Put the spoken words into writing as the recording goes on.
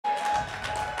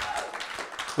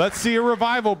Let's see a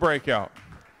revival break out.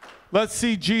 Let's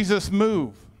see Jesus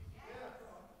move.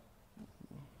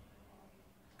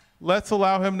 Let's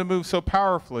allow him to move so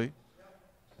powerfully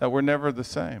that we're never the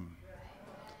same.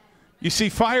 You see,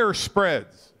 fire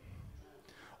spreads.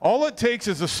 All it takes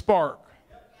is a spark.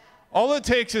 All it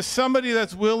takes is somebody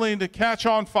that's willing to catch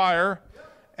on fire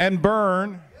and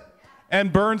burn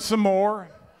some more,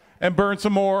 and burn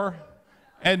some more,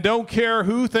 and don't care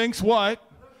who thinks what,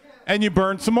 and you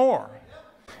burn some more.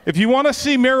 If you want to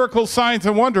see miracles, signs,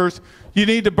 and wonders, you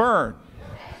need to burn.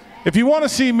 If you want to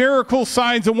see miracles,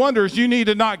 signs, and wonders, you need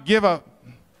to not give up.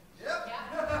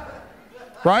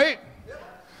 Right?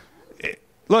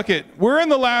 Look we're in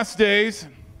the last days.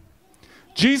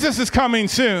 Jesus is coming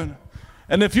soon.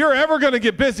 And if you're ever going to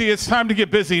get busy, it's time to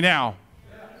get busy now.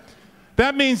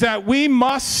 That means that we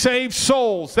must save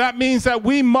souls. That means that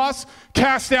we must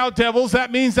cast out devils.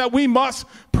 That means that we must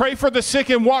pray for the sick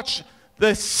and watch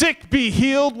the sick be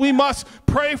healed. We must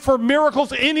pray for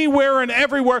miracles anywhere and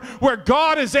everywhere where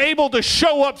God is able to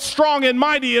show up strong and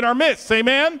mighty in our midst.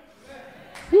 Amen?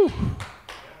 Whew.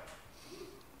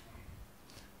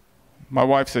 My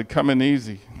wife said, come in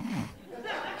easy.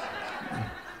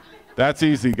 That's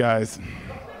easy, guys.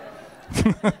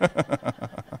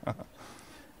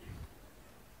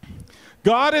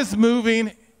 God is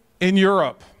moving in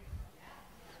Europe.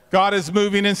 God is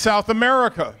moving in South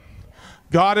America.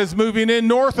 God is moving in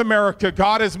North America.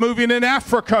 God is moving in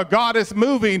Africa. God is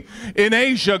moving in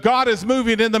Asia. God is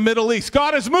moving in the Middle East.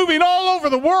 God is moving all over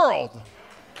the world.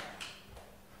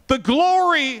 The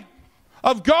glory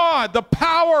of God, the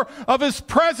power of his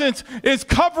presence is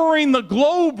covering the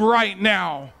globe right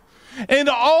now. And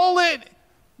all it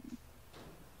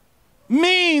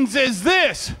means is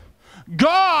this: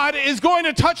 God is going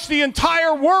to touch the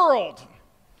entire world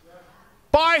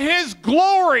by his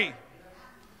glory.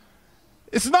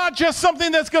 It's not just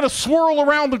something that's going to swirl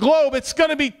around the globe. It's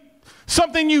going to be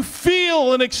something you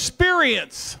feel and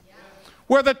experience,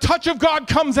 where the touch of God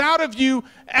comes out of you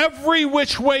every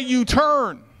which way you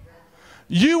turn.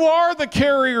 You are the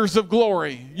carriers of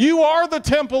glory. You are the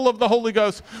temple of the Holy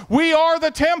Ghost. We are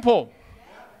the temple.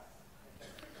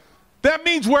 That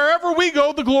means wherever we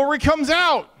go, the glory comes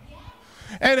out.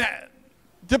 And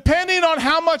depending on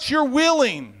how much you're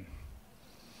willing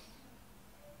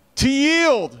to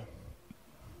yield,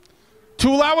 to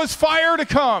allow his fire to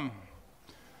come,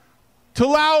 to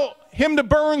allow him to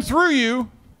burn through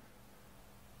you,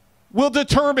 will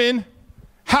determine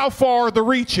how far the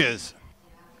reach is.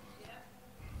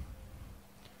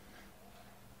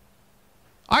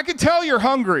 I can tell you're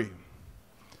hungry.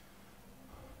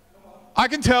 I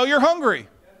can tell you're hungry.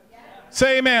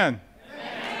 Say amen.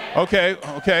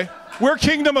 Okay. We're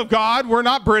kingdom of God. We're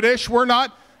not British. We're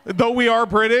not, though we are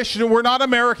British, and we're not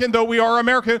American, though we are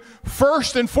American.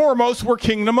 First and foremost, we're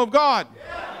kingdom of God.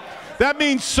 That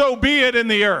means so be it in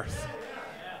the earth.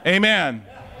 Amen.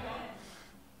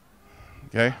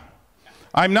 Okay.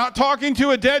 I'm not talking to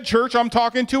a dead church. I'm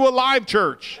talking to a live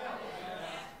church.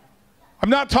 I'm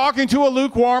not talking to a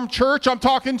lukewarm church. I'm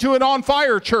talking to an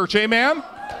on-fire church. Amen?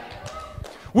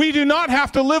 We do not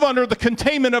have to live under the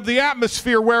containment of the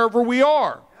atmosphere wherever we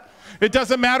are. It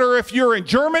doesn't matter if you're in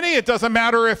Germany. It doesn't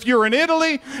matter if you're in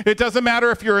Italy. It doesn't matter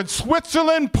if you're in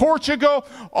Switzerland, Portugal,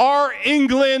 or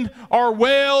England, or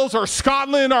Wales, or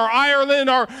Scotland, or Ireland,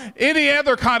 or any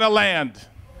other kind of land.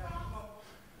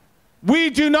 We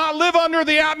do not live under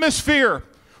the atmosphere.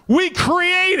 We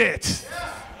create it.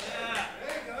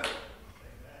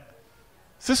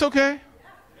 Is this okay?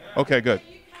 Okay, good.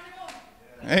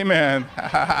 Amen.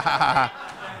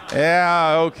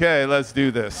 Yeah, okay, let's do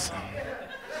this.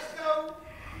 Let's go.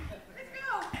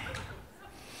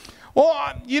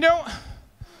 Well,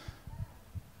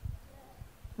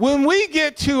 when we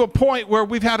get to a point where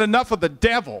we've had enough of the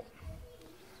devil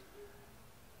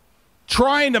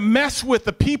trying to mess with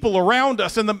the people around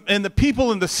us and the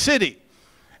people in the city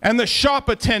and the shop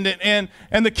attendant and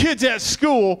the kids at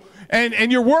school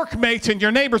and your workmates and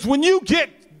your neighbors, when you get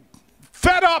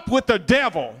fed up with the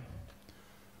devil,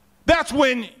 that's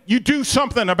when you do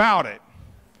something about it.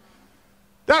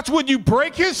 That's when you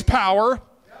break his power,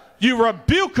 you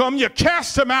rebuke him, you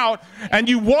cast him out, and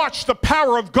you watch the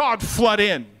power of God flood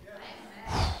in.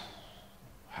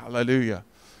 Hallelujah.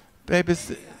 Babe,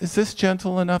 is this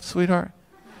gentle enough, sweetheart?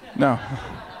 No.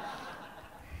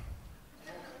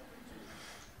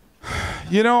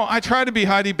 I try to be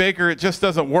Heidi Baker. It just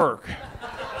doesn't work.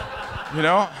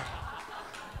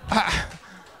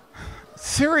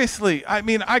 Seriously,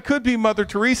 I could be Mother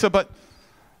Teresa, but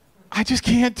I just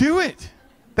can't do it.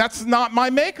 That's not my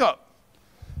makeup.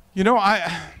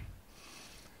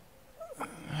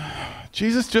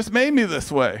 Jesus just made me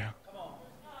this way.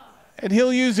 And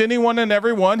he'll use anyone and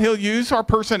everyone. He'll use our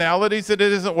personalities that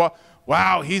it isn't, well,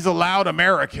 wow, he's a loud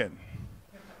American.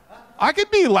 I could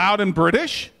be loud and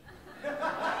British.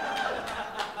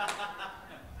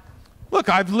 Look,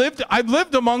 I've lived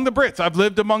among the Brits. I've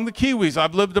lived among the Kiwis.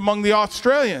 I've lived among the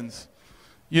Australians.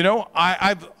 You know,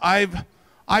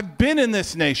 I've been in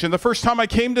this nation. The first time I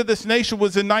came to this nation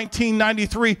was in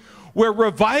 1993, where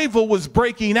revival was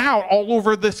breaking out all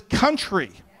over this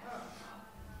country,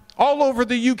 all over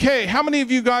the UK. How many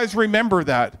of you guys remember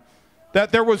that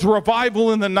there was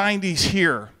revival in the 90s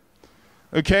here?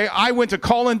 Okay, I went to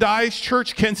Colin Dye's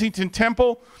church, Kensington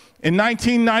Temple, in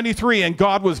 1993, and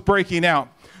God was breaking out.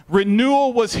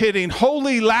 Renewal was hitting.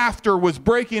 Holy laughter was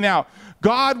breaking out.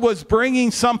 God was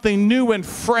bringing something new and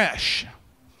fresh.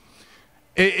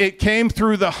 It came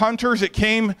through the Hunters. It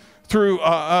came through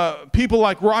people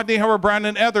like Rodney Howard-Browne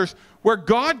and others, where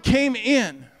God came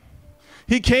in.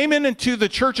 He came into the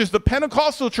churches, the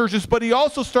Pentecostal churches, but he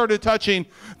also started touching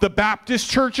the Baptist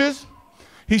churches.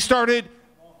 He started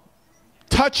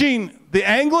touching the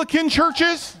Anglican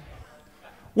churches,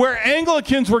 where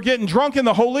Anglicans were getting drunk in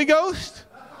the Holy Ghost.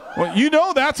 Well, you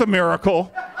know that's a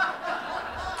miracle.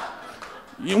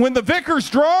 When the vicar's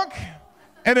drunk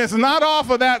and is not off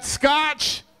of that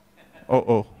scotch,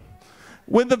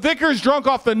 when the vicar's drunk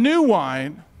off the new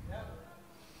wine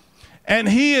and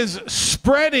he is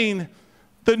spreading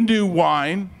the new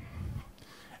wine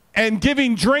and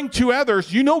giving drink to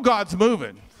others, you know God's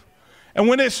moving. And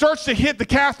when it starts to hit the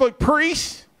Catholic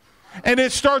priest and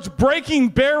it starts breaking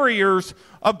barriers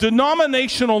of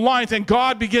denominational lines, and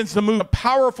God begins to move in a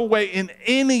powerful way in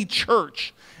any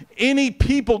church, any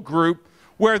people group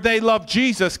where they love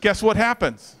Jesus, guess what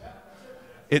happens?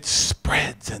 It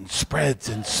spreads and spreads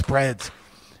and spreads.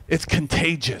 It's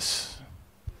contagious.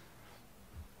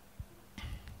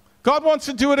 God wants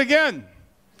to do it again.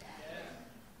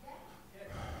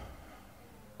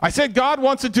 I said God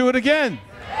wants to do it again.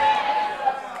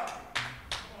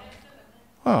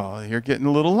 Oh, you're getting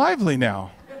a little lively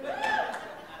now.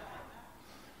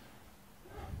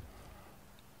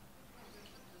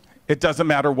 It doesn't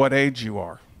matter what age you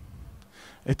are.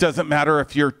 It doesn't matter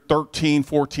if you're 13,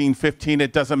 14, 15.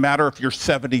 It doesn't matter if you're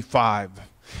 75.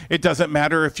 It doesn't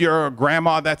matter if you're a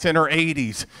grandma that's in her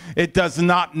 80s. It does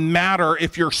not matter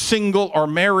if you're single or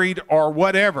married or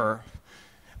whatever.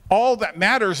 All that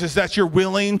matters is that you're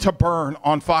willing to burn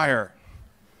on fire.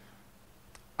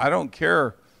 I don't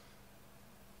care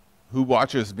who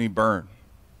watches me burn.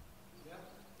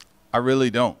 I really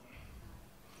don't.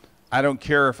 I don't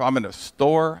care if I'm in a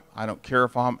store. I don't care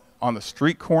if I'm on the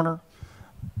street corner.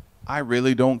 I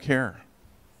really don't care.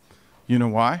 You know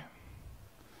why?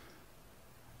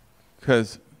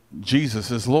 Because Jesus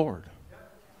is Lord.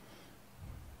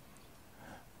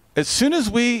 As soon as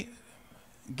we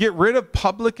get rid of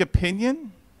public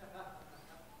opinion,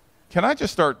 can I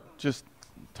just start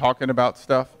talking about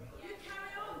stuff?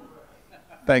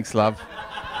 Thanks, love.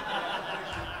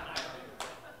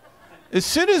 As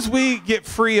soon as we get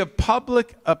free of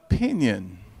public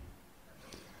opinion,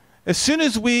 as soon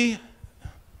as we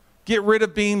get rid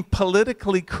of being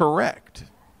politically correct,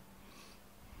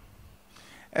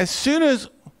 as soon as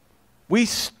we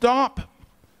stop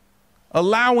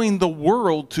allowing the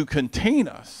world to contain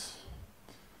us,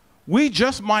 we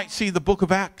just might see the book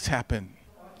of Acts happen.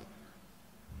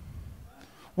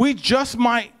 We just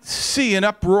might see an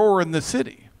uproar in the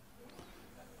city.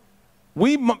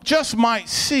 We just might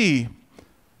see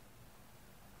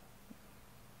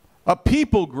a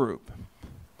people group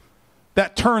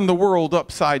that turned the world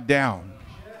upside down.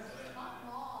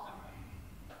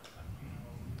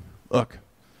 Look,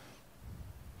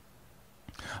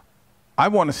 I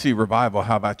want to see revival.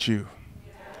 How about you?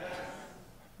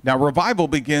 Now, revival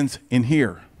begins in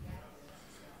here.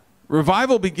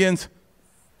 Revival begins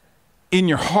in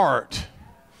your heart.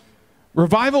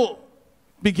 Revival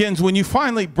begins when you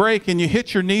finally break and you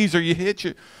hit your knees, or you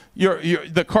hit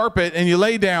the carpet and you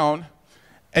lay down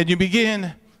and you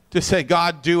begin to say,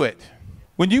 God, do it.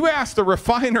 When you ask the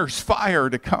refiner's fire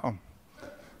to come,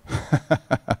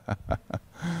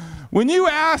 when you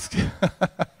ask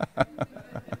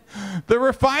the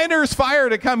refiner's fire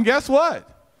to come, guess what?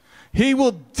 He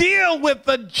will deal with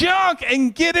the junk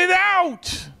and get it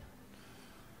out.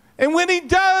 And when he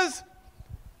does,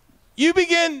 you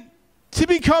begin to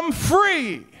become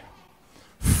free.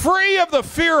 Free of the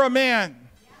fear of man.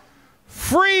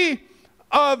 Free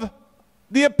of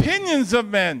the opinions of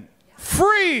men.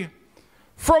 Free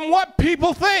from what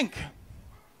people think.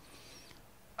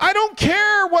 I don't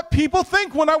care what people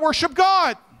think when I worship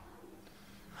God.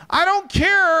 I don't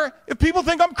care if people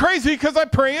think I'm crazy because I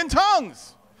pray in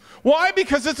tongues. Why?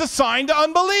 Because it's a sign to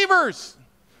unbelievers.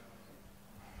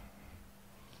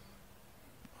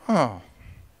 Oh.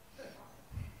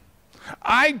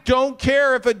 I don't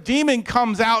care if a demon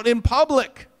comes out in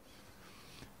public.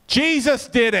 Jesus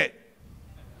did it.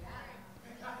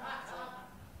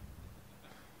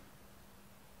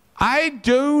 I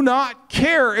do not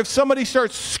care if somebody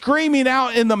starts screaming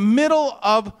out in the middle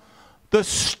of the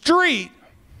street,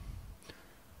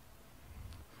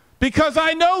 because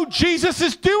I know Jesus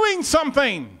is doing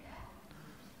something.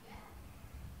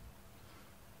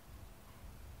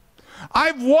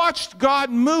 I've watched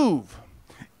God move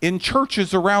in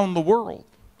churches around the world.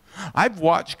 I've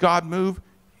watched God move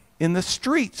in the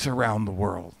streets around the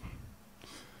world.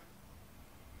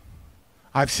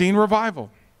 I've seen revival.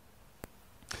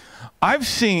 I've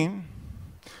seen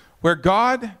where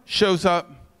God shows up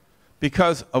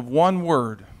because of one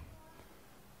word,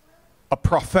 a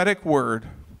prophetic word,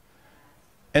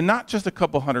 and not just a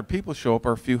couple hundred people show up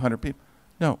or a few hundred people.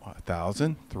 No,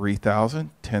 1,000,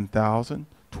 3,000, 10,000,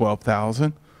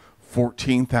 12,000,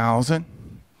 14,000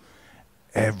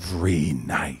 every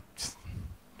night.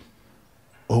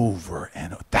 Over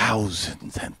and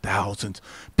thousands,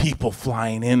 people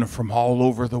flying in from all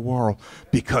over the world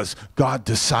because God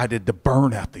decided to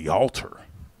burn at the altar.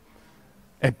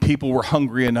 And people were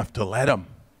hungry enough to let him.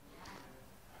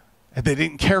 And they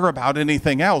didn't care about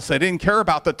anything else. They didn't care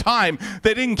about the time.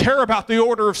 They didn't care about the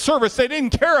order of service. They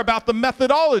didn't care about the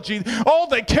methodology. All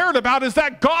they cared about is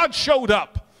that God showed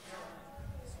up.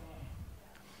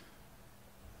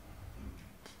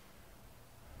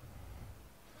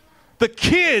 The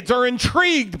kids are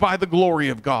intrigued by the glory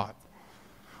of God.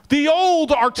 The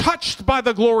old are touched by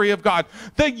the glory of God.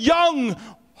 The young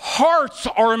hearts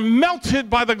are melted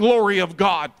by the glory of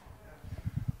God.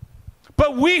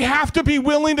 But we have to be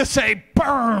willing to say,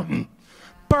 burn,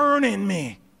 burn in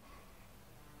me.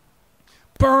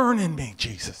 Burn in me,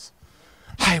 Jesus.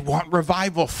 I want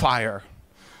revival fire.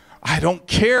 I don't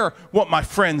care what my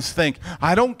friends think.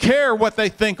 I don't care what they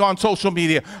think on social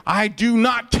media. I do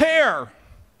not care.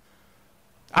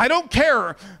 I don't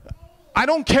care. I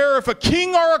don't care if a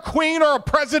king or a queen or a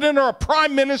president or a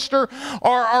prime minister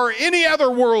or any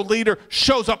other world leader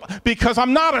shows up, because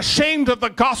I'm not ashamed of the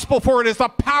gospel, for it is the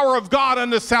power of God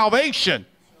unto salvation.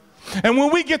 And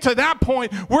when we get to that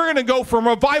point, we're going to go from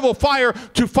revival fire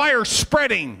to fire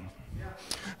spreading.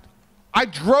 I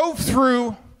drove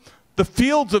through the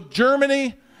fields of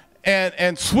Germany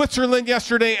and Switzerland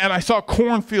yesterday, and I saw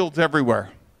cornfields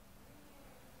everywhere.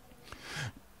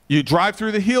 You drive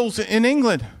through the hills in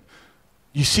England,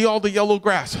 you see all the yellow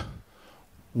grass.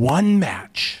 One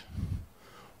match.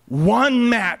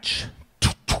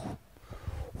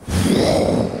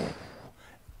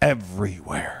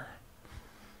 Everywhere.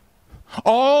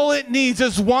 All it needs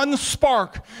is one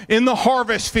spark in the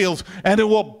harvest fields, and it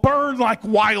will burn like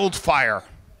wildfire.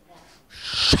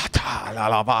 Shata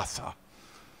la lavasa.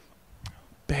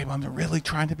 Babe, I'm really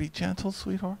trying to be gentle,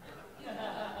 sweetheart.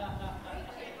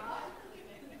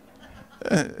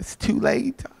 It's too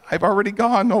late. I've already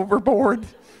gone overboard.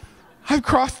 I've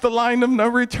crossed the line of no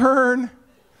return.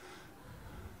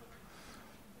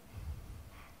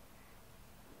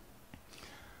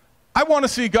 I want to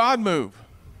see God move.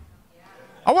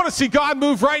 I want to see God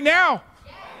move right now.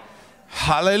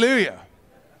 Hallelujah.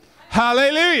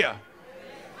 Hallelujah.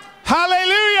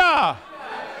 Hallelujah.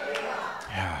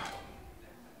 Yeah.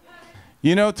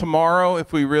 You know, tomorrow,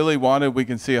 if we really wanted, we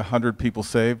can see 100 people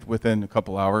saved within a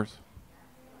couple hours.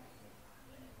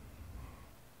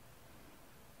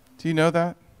 Do you know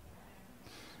that?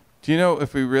 Do you know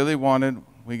if we really wanted,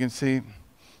 we can see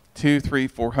 200,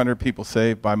 300, 400 people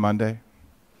saved by Monday?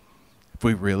 If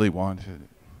we really wanted it.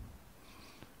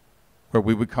 Where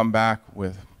we would come back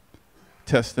with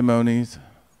testimonies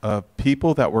of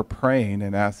people that were praying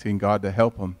and asking God to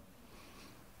help them,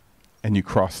 and you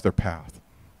crossed their path.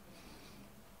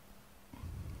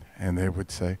 And they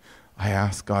would say, I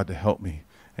asked God to help me,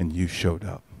 and you showed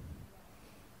up.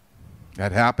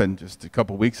 That happened just a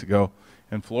couple weeks ago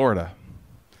in Florida.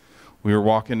 We were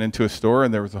walking into a store,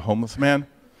 and there was a homeless man.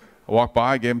 I walked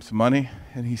by, gave him some money,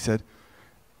 and he said,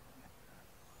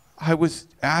 I was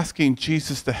asking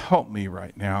Jesus to help me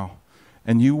right now,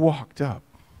 and you walked up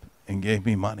and gave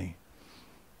me money.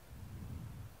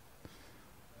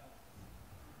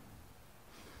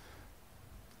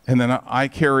 And then I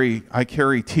carry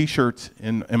T-shirts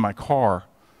in my car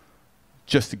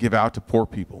just to give out to poor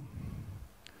people.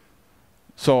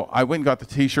 So I went and got the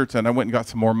T-shirts, and I went and got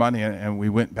some more money, and we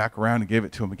went back around and gave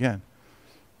it to him again.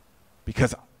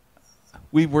 Because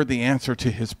we were the answer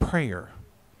to his prayer.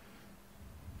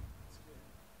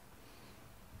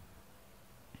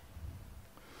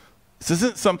 This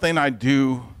isn't something I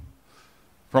do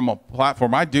from a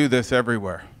platform. I do this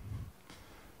everywhere.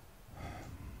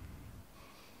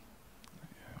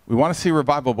 We want to see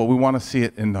revival, but we want to see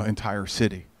it in the entire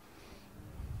city.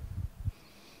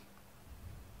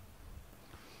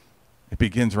 It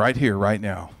begins right here, right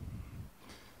now.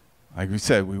 Like we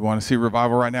said, we want to see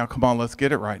revival right now. Come on, let's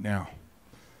get it right now.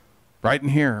 Right in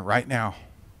here, right now.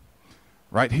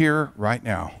 Right here, right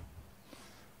now.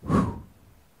 Whew.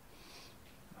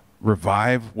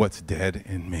 Revive what's dead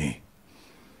in me.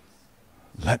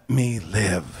 Let me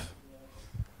live.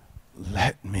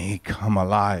 Let me come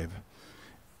alive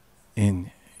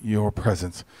in your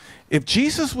presence. If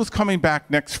Jesus was coming back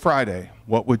next Friday,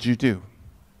 what would you do?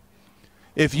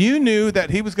 If you knew that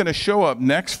he was going to show up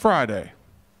next Friday,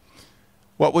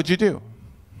 what would you do?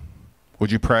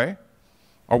 Would you pray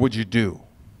or would you do?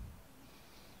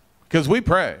 Because we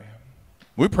pray.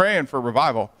 We're praying for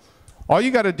revival. All you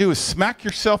got to do is smack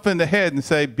yourself in the head and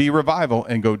say, be revival,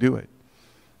 and go do it.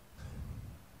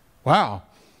 Wow.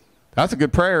 That's a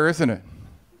good prayer, isn't it?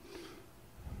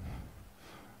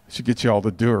 I should get you all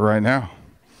to do it right now.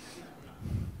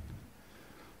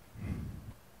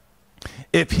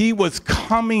 If he was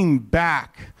coming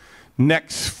back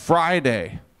next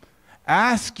Friday,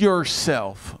 ask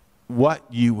yourself what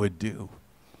you would do.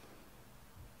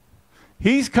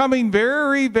 He's coming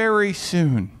very, very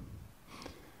soon.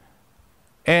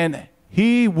 And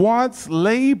he wants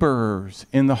laborers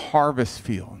in the harvest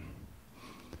field.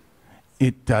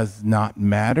 It does not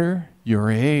matter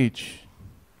your age.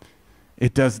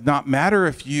 It does not matter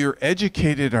if you're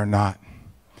educated or not.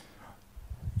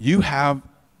 You have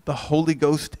the Holy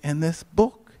Ghost in this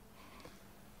book.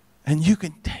 And you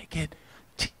can take it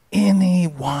to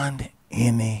anyone,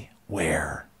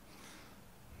 anywhere.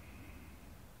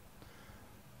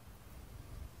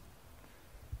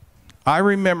 I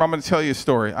remember, I'm going to tell you a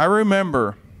story. I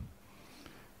remember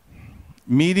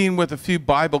meeting with a few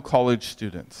Bible college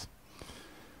students.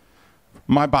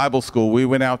 My Bible school, we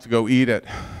went out to go eat at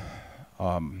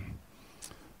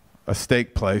a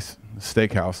steak place, a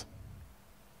steakhouse.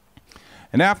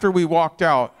 And after we walked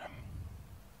out,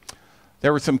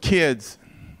 there were some kids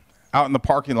out in the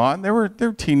parking lot. And they were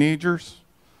teenagers,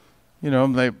 you know,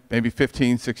 maybe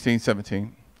 15, 16,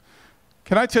 17.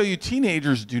 Can I tell you,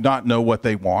 teenagers do not know what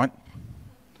they want.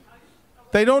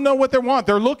 They don't know what they want.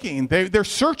 They're looking. They're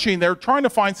searching. They're trying to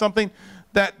find something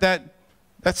that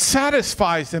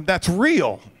satisfies them, that's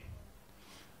real.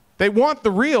 They want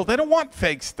the real. They don't want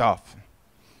fake stuff.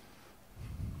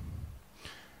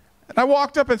 And I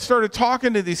walked up and started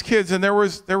talking to these kids, and there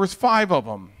was 5 of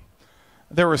them.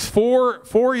 There was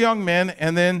four young men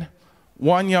and then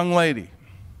 1 young lady.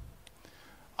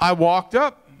 I walked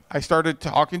up. I started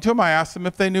talking to them. I asked them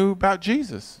if they knew about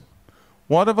Jesus.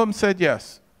 One of them said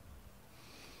yes.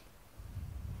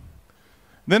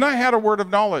 Then I had a word of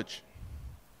knowledge.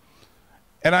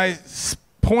 And I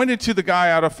pointed to the guy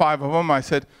out of 5 of them. I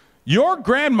said, your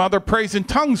grandmother prays in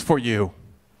tongues for you.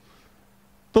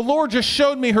 The Lord just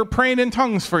showed me her praying in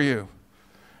tongues for you.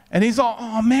 And he's all,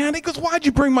 oh man, he goes, why'd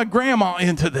you bring my grandma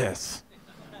into this?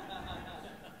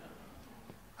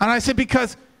 And I said,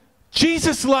 because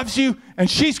Jesus loves you and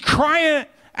she's crying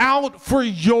out for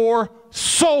your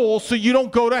soul so you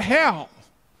don't go to hell.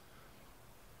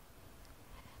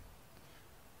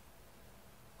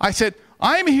 I said,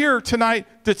 I'm here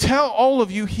tonight to tell all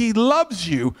of you he loves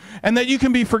you and that you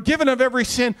can be forgiven of every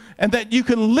sin and that you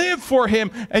can live for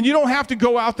him and you don't have to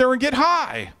go out there and get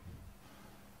high.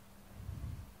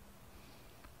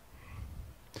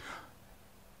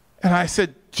 And I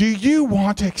said, do you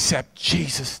want to accept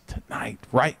Jesus tonight,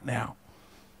 right now?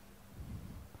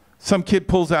 Some kid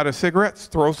pulls out his cigarettes,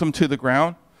 throws them to the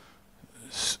ground,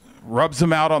 rubs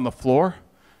them out on the floor,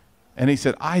 and he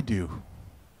said, I do.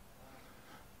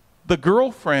 The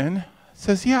girlfriend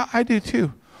says, yeah, I do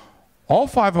too. All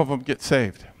 5 of them get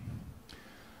saved.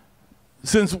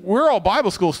 Since we're all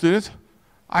Bible school students,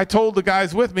 I told the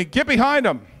guys with me, get behind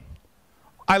them.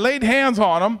 I laid hands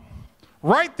on them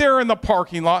right there in the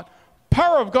parking lot.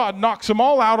 Power of God knocks them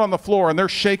all out on the floor, and they're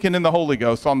shaking in the Holy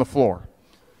Ghost on the floor.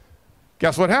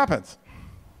 Guess what happens?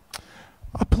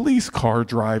 A police car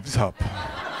drives up.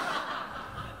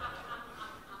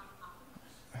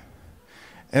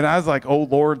 And I was like, oh,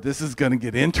 Lord, this is going to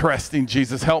get interesting.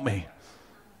 Jesus, help me.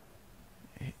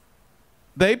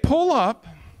 They pull up.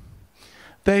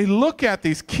 They look at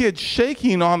these kids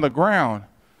shaking on the ground.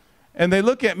 And they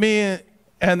look at me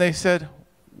and they said,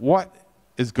 what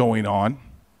is going on?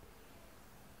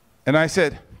 And I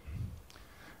said,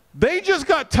 they just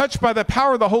got touched by the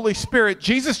power of the Holy Spirit.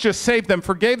 Jesus just saved them,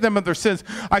 forgave them of their sins.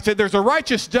 I said, there's a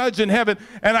righteous judge in heaven.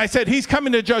 And I said, he's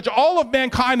coming to judge all of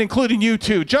mankind, including you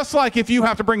too. Just like if you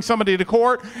have to bring somebody to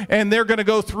court and they're going to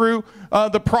go through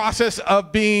the process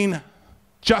of being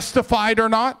justified or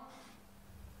not.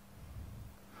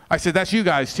 I said, that's you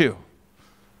guys too.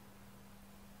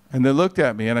 And they looked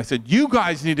at me and I said, you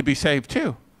guys need to be saved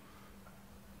too.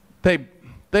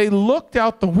 They looked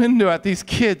out the window at these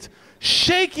kids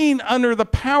shaking under the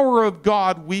power of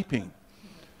God, weeping.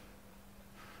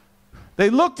 They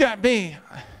looked at me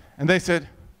and they said,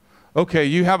 okay,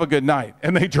 you have a good night.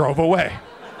 And they drove away.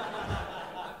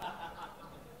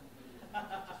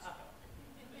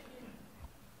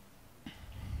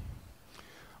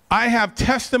 I have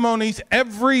testimonies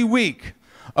every week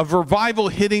of revival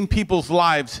hitting people's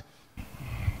lives.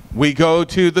 We go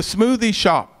to the smoothie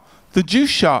shop, the juice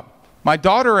shop, my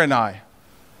daughter and I.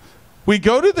 We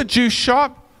go to the juice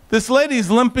shop. This lady's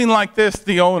limping like this,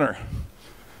 the owner.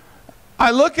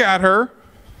 I look at her,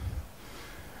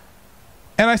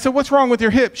 and I said, what's wrong with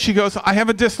your hip? She goes, I have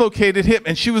a dislocated hip.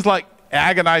 And she was like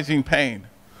agonizing pain.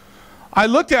 I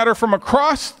looked at her from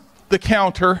across the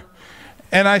counter,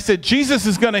 and I said, Jesus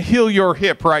is going to heal your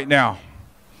hip right now.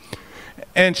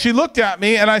 And she looked at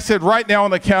me, and I said, right now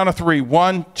on the count of 3,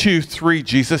 1, 2, 3,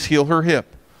 Jesus, heal her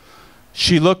hip.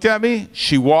 She looked at me,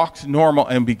 she walked normal,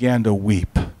 and began to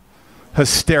weep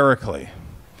hysterically.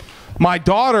 My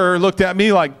daughter looked at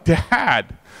me like,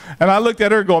 Dad. And I looked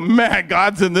at her going, man,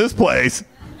 God's in this place.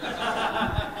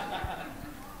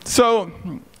 So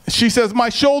she says, my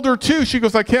shoulder too. She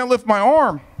goes, I can't lift my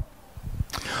arm.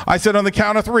 I said, on the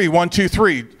count of 3, 1, 2,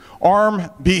 3, arm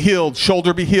be healed,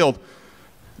 shoulder be healed.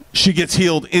 She gets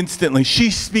healed instantly.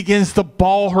 She begins to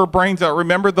bawl her brains out.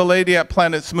 Remember the lady at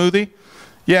Planet Smoothie?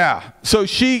 Yeah. So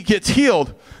she gets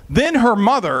healed. Then her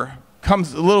mother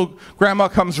comes, little grandma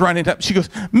comes running up. She goes,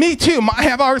 me too. I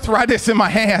have arthritis in my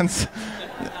hands.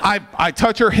 I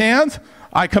touch her hands.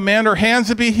 I command her hands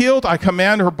to be healed. I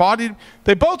command her body.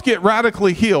 They both get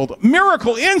radically healed.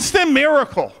 Miracle, instant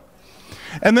miracle.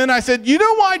 And then I said, you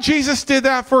know why Jesus did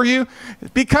that for you?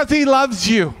 Because he loves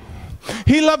you.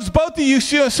 He loves both of you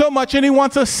so much, and he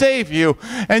wants to save you.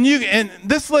 And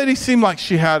this lady seemed like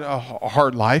she had a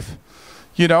hard life.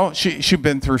 You know, she'd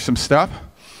been through some stuff.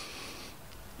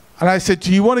 And I said,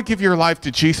 do you want to give your life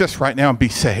to Jesus right now and be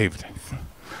saved?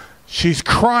 She's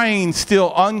crying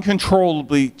still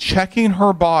uncontrollably, checking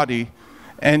her body,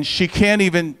 and she can't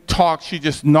even talk. She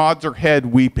just nods her head,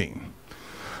 weeping.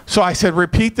 So I said,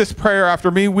 repeat this prayer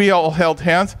after me. We all held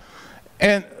hands.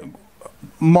 And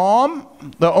Mom,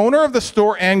 the owner of the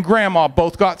store, and Grandma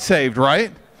both got saved,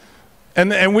 right?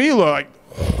 And we were like,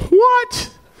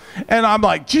 what? And I'm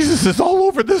like, Jesus is all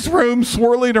over this room,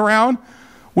 swirling around.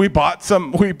 We bought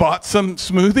some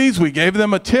smoothies. We gave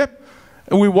them a tip,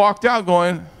 and we walked out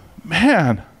going,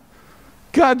 man,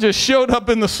 God just showed up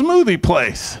in the smoothie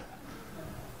place.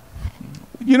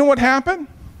 You know what happened?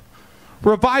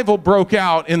 Revival broke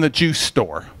out in the juice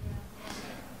store.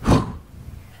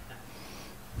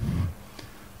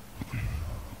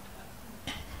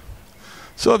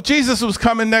 So if Jesus was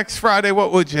coming next Friday,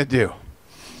 what would you do?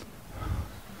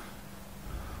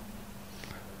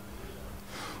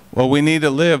 Well, we need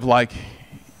to live like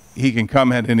he can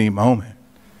come at any moment.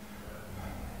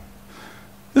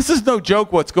 This is no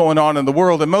joke what's going on in the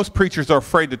world, and most preachers are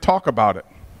afraid to talk about it.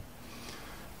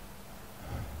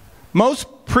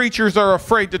 Most preachers are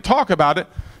afraid to talk about it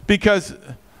because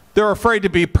they're afraid to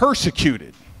be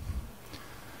persecuted.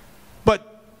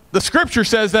 But the scripture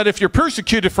says that if you're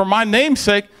persecuted for my name's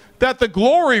sake, that the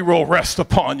glory will rest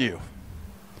upon you.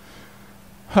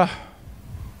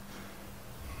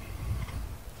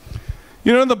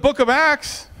 You know, in the book of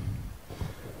Acts,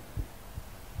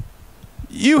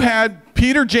 you had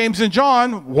Peter, James, and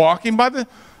John walking by the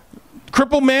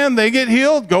crippled man. They get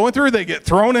healed, going through, they get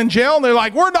thrown in jail, and they're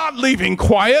like, we're not leaving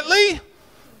quietly.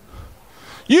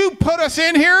 You put us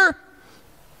in here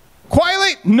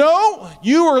quietly? No,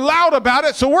 you were loud about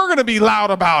it, so we're going to be loud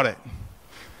about it.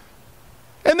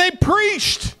 And they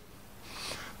preached.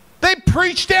 They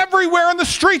preached everywhere in the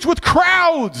streets with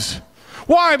crowds.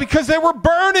 Why? Because they were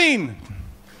burning.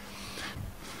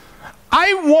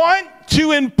 I want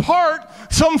to impart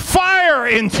some fire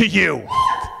into you.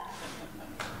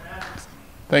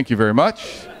 Thank you very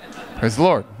much. Praise the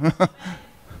Lord.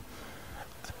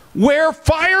 Where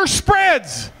fire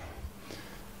spreads,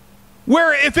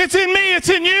 where if it's in me, it's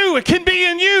in you. It can be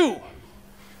in you.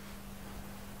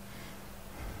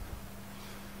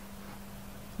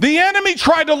 The enemy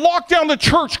tried to lock down the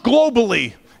church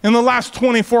globally in the last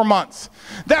 24 months.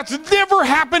 That's never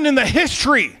happened in the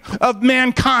history of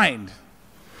mankind.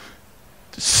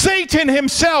 Satan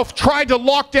himself tried to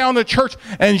lock down the church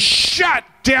and shut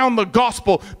down the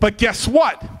gospel. But guess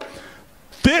what?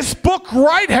 This book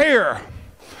right here,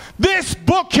 this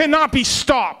book cannot be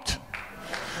stopped.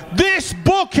 This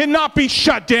book cannot be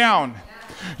shut down.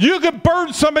 You could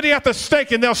burn somebody at the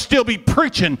stake and they'll still be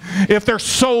preaching if they're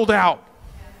sold out.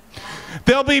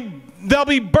 They'll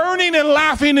be burning and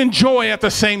laughing in joy at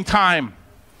the same time.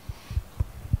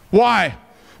 Why?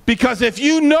 Because if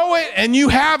you know it and you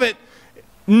have it,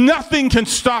 nothing can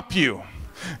stop you.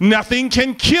 Nothing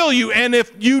can kill you. And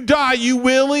if you die, you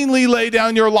willingly lay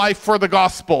down your life for the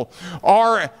gospel.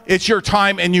 Or it's your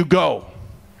time and you go.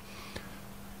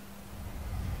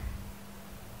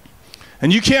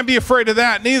 And you can't be afraid of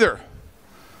that neither.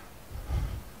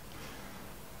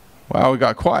 Wow, we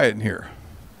got quiet in here.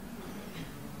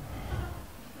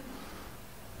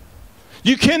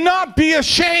 You cannot be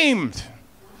ashamed.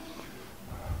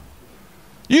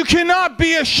 You cannot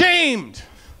be ashamed.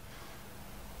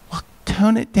 Well,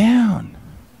 tone it down.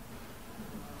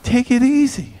 Take it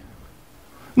easy.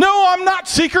 No, I'm not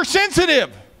seeker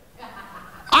sensitive.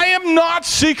 I am not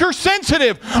seeker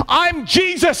sensitive. I'm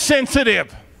Jesus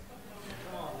sensitive.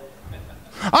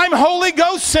 I'm Holy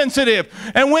Ghost sensitive.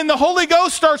 And when the Holy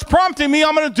Ghost starts prompting me,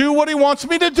 I'm going to do what he wants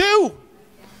me to do.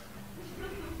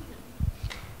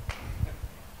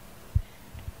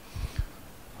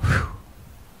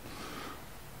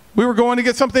 We were going to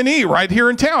get something to eat right here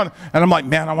in town. And I'm like,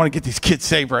 man, I want to get these kids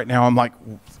saved right now. I'm like,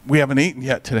 we haven't eaten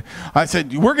yet today. I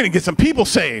said, we're going to get some people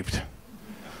saved.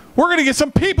 We're going to get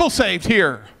some people saved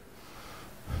here.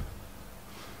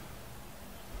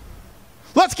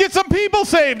 Let's get some people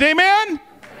saved. Amen?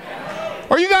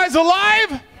 Are you guys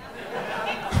alive?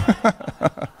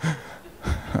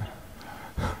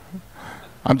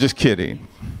 I'm just kidding.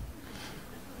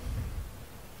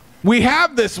 We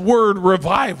have this word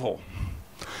revival.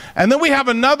 And then we have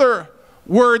another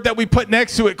word that we put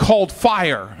next to it called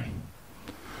fire.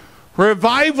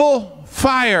 Revival,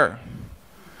 fire.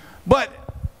 But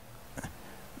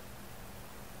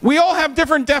we all have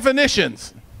different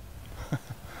definitions.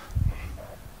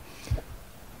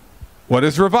 What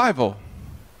is revival?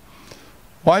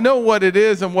 Well, I know what it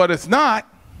is and what it's not.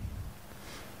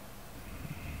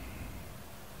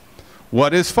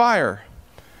 What is fire?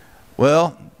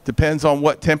 Well, depends on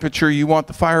what temperature you want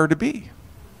the fire to be.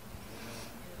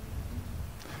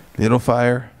 Little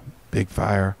fire, big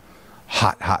fire,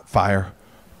 hot fire,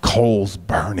 coals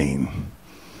burning.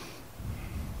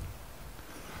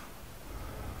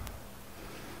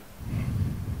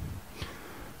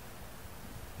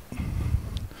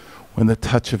 When the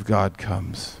touch of God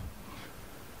comes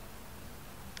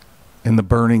and the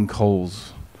burning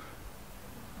coals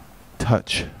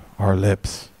touch our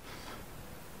lips,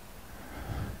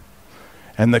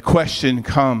 and the question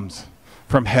comes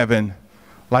from heaven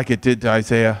like it did to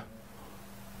Isaiah,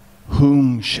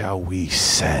 whom shall we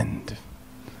send?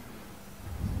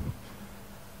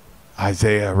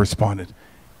 Isaiah responded,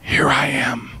 here I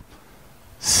am,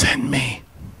 send me.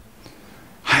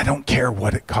 I don't care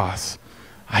what it costs.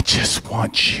 I just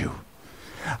want you.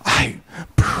 I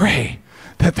pray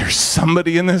that there's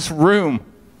somebody in this room.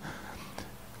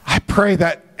 I pray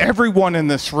that everyone in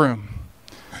this room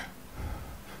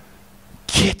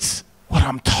gets what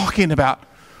I'm talking about,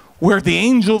 where the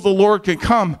angel of the Lord can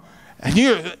come and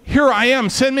here I am,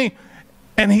 send me.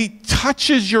 And he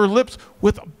touches your lips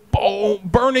with a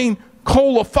burning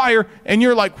coal of fire and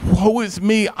you're like, woe is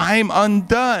me, I'm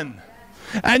undone.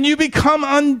 And you become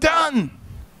undone.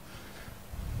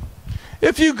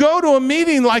 If you go to a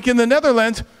meeting like in the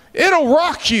Netherlands, it'll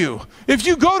rock you. If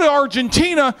you go to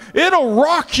Argentina, it'll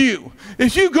rock you.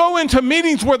 If you go into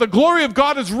meetings where the glory of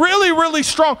God is really, really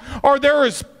strong, or there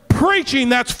is preaching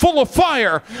that's full of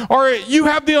fire, or you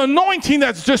have the anointing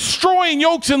that's destroying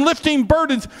yokes and lifting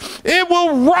burdens, it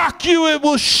will rock you, it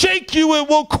will shake you, it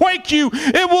will quake you,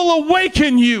 it will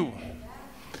awaken you.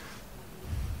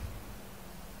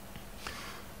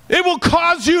 It will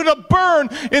cause you to burn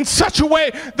in such a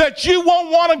way that you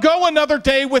won't want to go another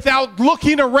day without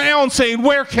looking around saying,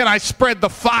 where can I spread the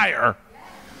fire?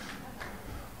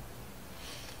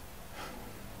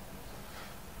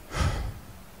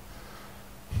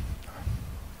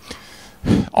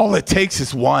 All it takes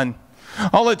is one.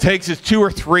 All it takes is 2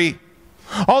 or 3.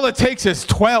 All it takes is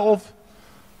 12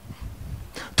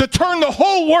 to turn the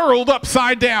whole world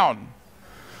upside down.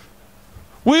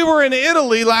 We were in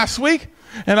Italy last week,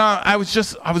 and I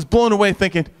was blown away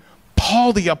thinking,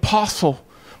 Paul the apostle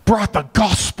brought the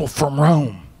gospel from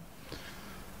Rome.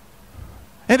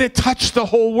 And it touched the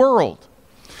whole world.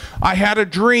 I had a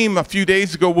dream a few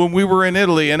days ago when we were in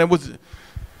Italy, and it was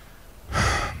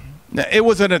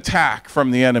an attack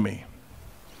from the enemy.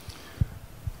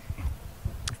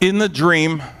 In the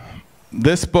dream,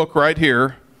 this book right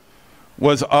here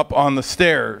was up on the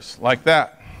stairs like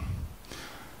that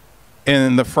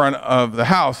in the front of the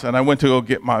house, and I went to go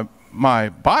get my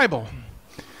Bible,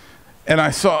 and I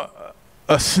saw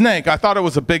a snake. I thought it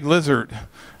was a big lizard.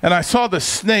 And I saw the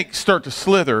snake start to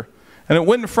slither. And it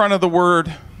went in front of the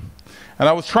word. And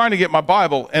I was trying to get my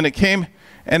Bible. And it came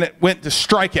and it went to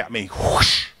strike at me.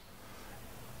 Whoosh.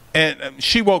 And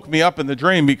she woke me up in the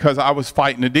dream because I was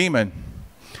fighting a demon.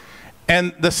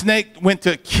 And the snake went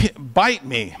to bite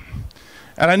me.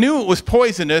 And I knew it was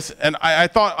poisonous. And I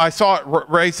thought I saw it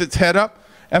raise its head up.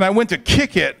 And I went to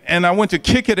kick it. And I went to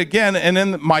kick it again. And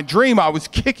in my dream, I was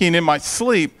kicking in my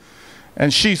sleep.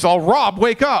 And she's all, Rob,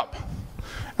 wake up.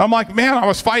 I'm like, man, I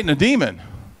was fighting a demon.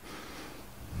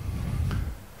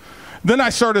 Then I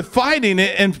started fighting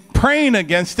it and praying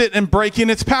against it and breaking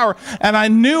its power. And I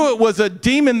knew it was a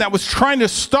demon that was trying to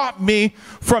stop me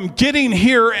from getting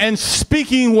here and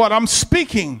speaking what I'm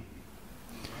speaking.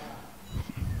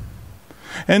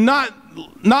 And not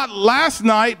last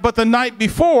night, but the night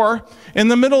before, in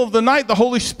the middle of the night, the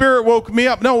Holy Spirit woke me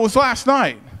up. No, it was last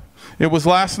night. It was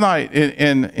last night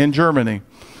in Germany.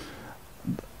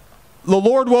 The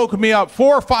Lord woke me up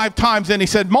 4 or 5 times and he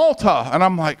said, Malta. And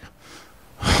I'm like,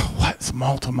 what's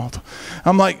Malta, Malta?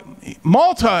 I'm like,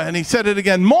 Malta. And he said it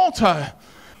again, Malta,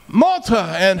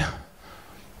 Malta. And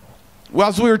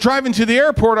as we were driving to the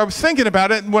airport, I was thinking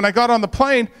about it. And when I got on the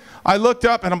plane, I looked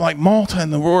up and I'm like, Malta in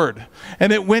the word.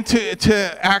 And it went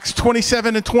to Acts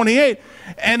 27 and 28.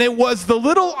 And it was the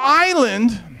little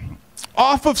island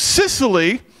off of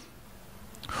Sicily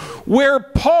where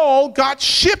Paul got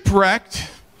shipwrecked.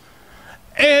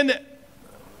 And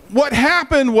what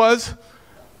happened was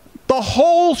the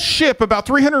whole ship, about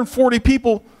 340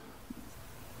 people,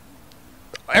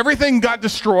 everything got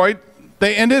destroyed.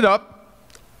 They ended up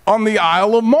on the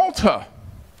Isle of Malta.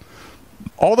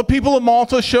 All the people of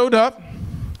Malta showed up.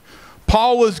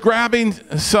 Paul was grabbing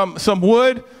some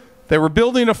wood. They were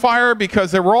building a fire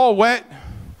because they were all wet.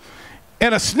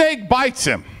 And a snake bites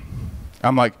him.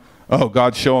 I'm like, oh,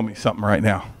 God's showing me something right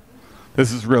now.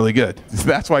 This is really good.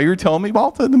 That's why you're telling me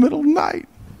Malta in the middle of the night.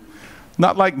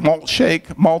 Not like malt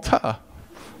shake, Malta.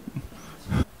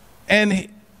 And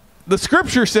the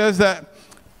scripture says that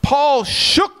Paul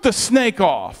shook the snake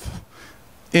off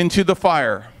into the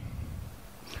fire.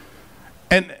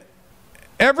 And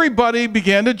everybody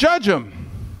began to judge him.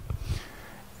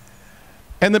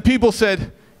 And the people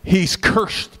said, he's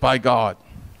cursed by God.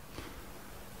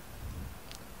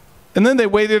 And then they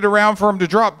waited around for him to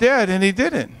drop dead, and he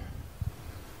didn't.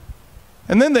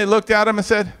 And then they looked at him and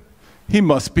said, he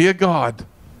must be a god.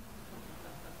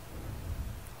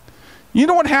 You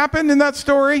know what happened in that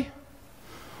story?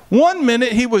 1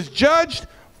 minute he was judged,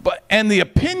 and the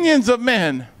opinions of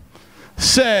men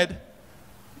said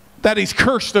that he's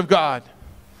cursed of God.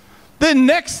 Then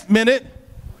next minute,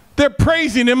 they're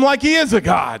praising him like he is a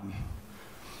god.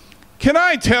 Can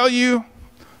I tell you,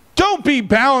 don't be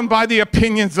bound by the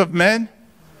opinions of men.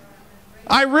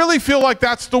 I really feel like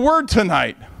that's the word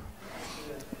tonight.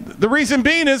 The reason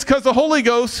being is because the Holy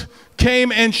Ghost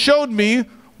came and showed me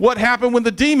what happened when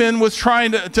the demon was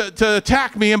trying to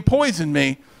attack me and poison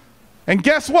me. And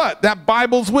guess what? That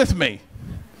Bible's with me.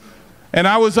 And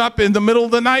I was up in the middle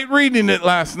of the night reading it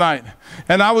last night.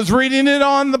 And I was reading it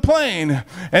on the plane.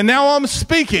 And now I'm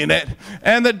speaking it.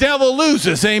 And the devil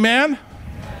loses. Amen?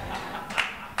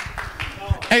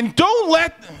 And don't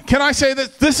let, can I say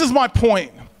that? This is my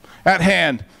point at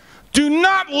hand. Do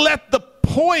not let the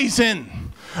poison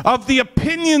of the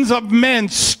opinions of men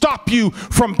stop you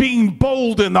from being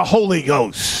bold in the Holy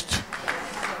Ghost.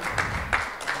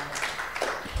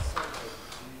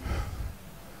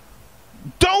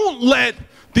 Don't let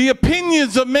the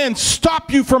opinions of men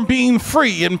stop you from being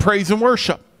free in praise and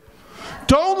worship.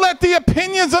 Don't let the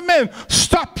opinions of men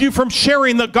stop you from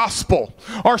sharing the gospel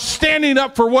or standing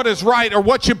up for what is right or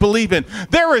what you believe in.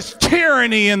 There is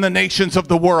tyranny in the nations of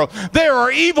the world. There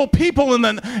are evil people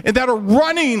that are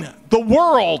running the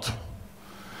world.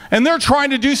 And they're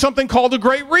trying to do something called a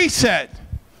Great Reset.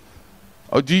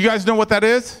 Oh, do you guys know what that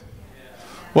is?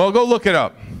 Well, go look it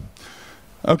up.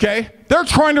 Okay? They're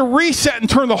trying to reset and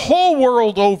turn the whole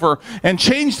world over and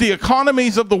change the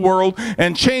economies of the world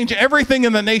and change everything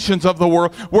in the nations of the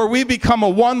world, where we become a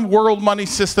one world money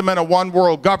system and a one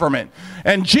world government.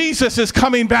 And Jesus is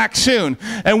coming back soon.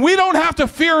 And we don't have to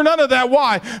fear none of that.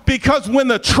 Why? Because when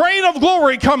the train of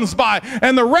glory comes by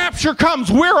and the rapture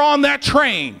comes, we're on that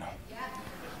train.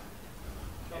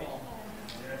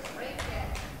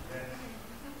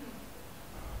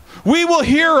 We will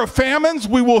hear of famines.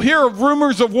 We will hear of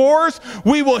rumors of wars.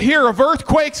 We will hear of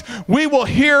earthquakes. We will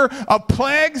hear of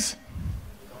plagues.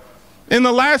 In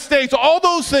the last days, all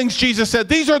those things Jesus said,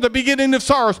 these are the beginning of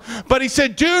sorrows. But he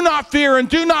said, do not fear and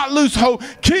do not lose hope.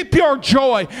 Keep your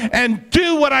joy and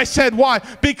do what I said. Why?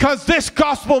 Because this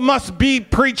gospel must be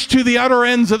preached to the utter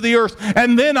ends of the earth,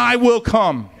 and then I will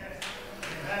come.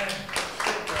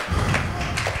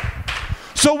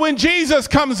 So when Jesus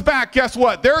comes back, guess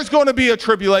what? There's going to be a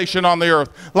tribulation on the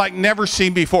earth like never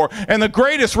seen before. And the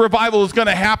greatest revival is going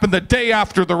to happen the day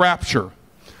after the rapture.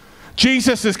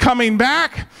 Jesus is coming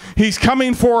back. He's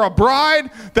coming for a bride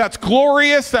that's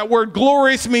glorious. That word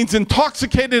glorious means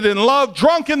intoxicated in love,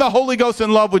 drunk in the Holy Ghost,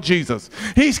 in love with Jesus.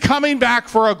 He's coming back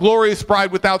for a glorious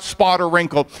bride without spot or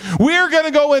wrinkle. We're going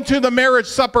to go into the marriage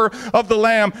supper of the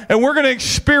Lamb, and we're going to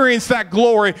experience that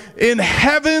glory in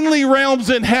heavenly realms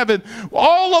in heaven.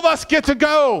 All of us get to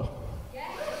go.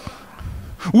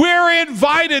 We're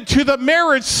invited to the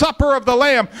marriage supper of the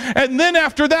Lamb. And then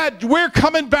after that, we're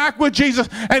coming back with Jesus,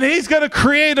 and he's going to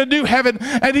create a new heaven,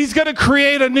 and he's going to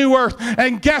create a new earth.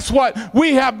 And guess what?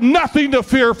 We have nothing to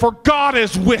fear, for God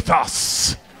is with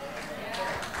us.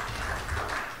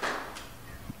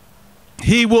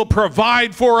 He will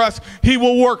provide for us. He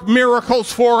will work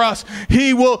miracles for us.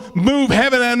 He will move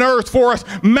heaven and earth for us.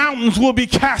 Mountains will be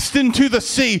cast into the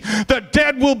sea. The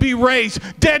dead will be raised.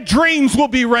 Dead dreams will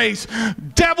be raised.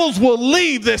 Devils will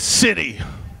leave this city.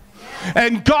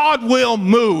 And God will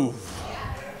move.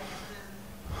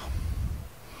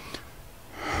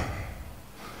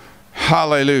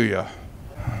 Hallelujah.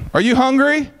 Are you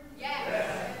hungry?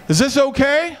 Yes. Is this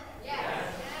okay?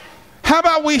 How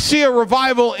about we see a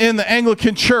revival in the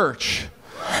Anglican Church?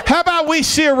 How about we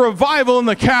see a revival in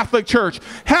the Catholic Church?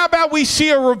 How about we see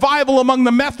a revival among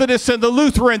the Methodists and the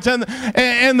Lutherans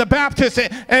and the Baptists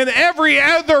and every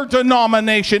other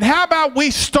denomination? How about we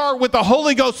start with the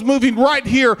Holy Ghost moving right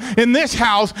here in this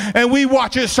house, and we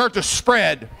watch it start to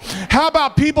spread? How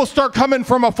about people start coming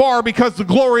from afar because the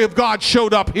glory of God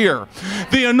showed up here?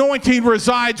 The anointing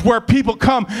resides where people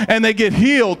come and they get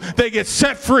healed, they get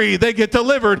set free, they get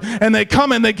delivered, and they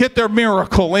come and they get their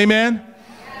miracle. Amen?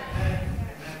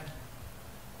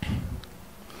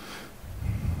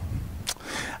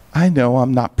 I know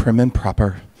I'm not prim and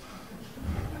proper.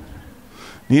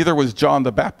 Neither was John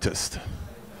the Baptist.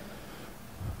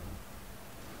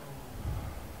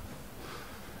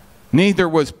 Neither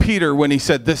was Peter when he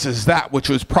said, this is that which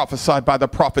was prophesied by the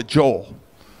prophet Joel,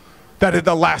 that in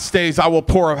the last days I will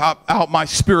pour out my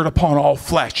spirit upon all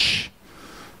flesh.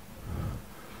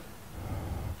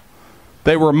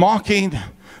 They were mocking.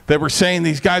 They were saying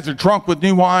these guys are drunk with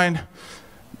new wine.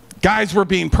 Guys were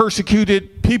being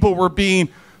persecuted. People were being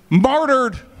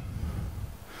martyred.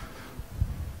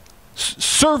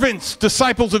 Servants,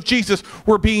 disciples of Jesus,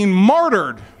 were being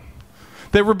martyred.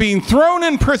 They were being thrown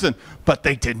in prison, but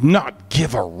they did not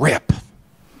give a rip.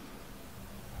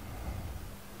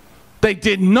 They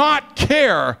did not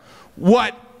care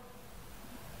what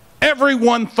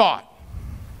everyone thought.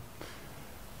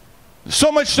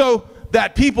 So much so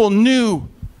that people knew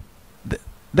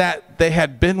that they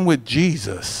had been with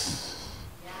Jesus.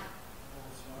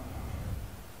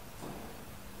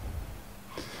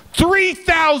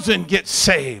 3,000 get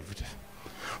saved.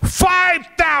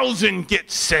 5,000 get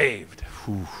saved.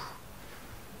 Whew.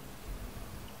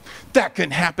 That can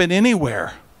happen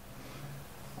anywhere.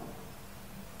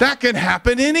 That can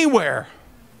happen anywhere.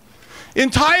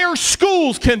 Entire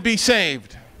schools can be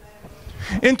saved.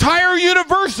 Entire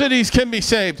universities can be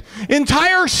saved.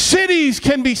 Entire cities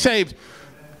can be saved.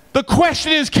 The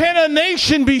question is, can a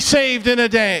nation be saved in a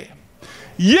day?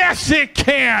 Yes, it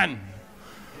can.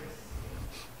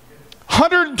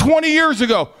 120 years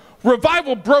ago,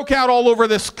 revival broke out all over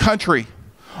this country,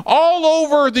 all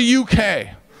over the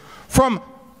UK, from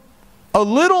a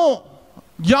little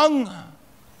young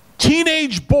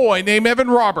teenage boy named Evan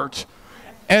Roberts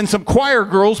and some choir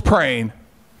girls praying,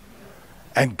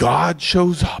 and God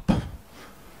shows up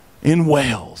in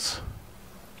Wales.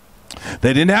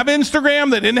 They didn't have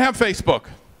Instagram, they didn't have Facebook,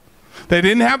 they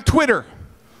didn't have Twitter,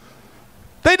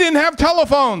 they didn't have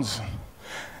telephones.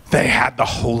 They had the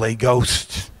Holy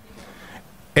Ghost.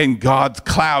 And God's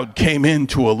cloud came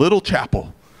into a little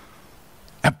chapel.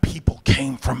 And people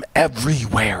came from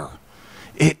everywhere.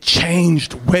 It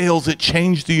changed Wales. It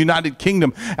changed the United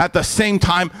Kingdom. At the same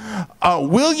time,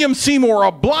 William Seymour,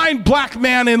 a blind black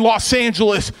man in Los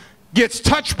Angeles, gets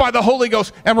touched by the Holy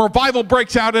Ghost, and revival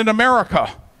breaks out in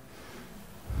America.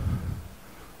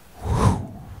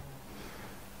 Whew.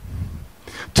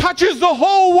 Touches the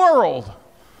whole world.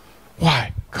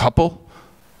 Why? Couple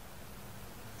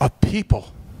of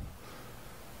people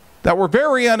that were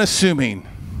very unassuming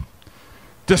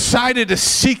decided to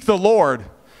seek the Lord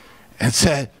and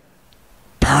said,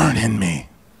 burn in me.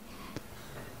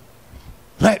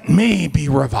 Let me be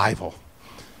revival.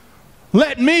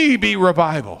 Let me be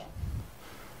revival.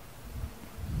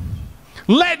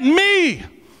 Let me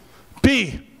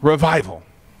be revival.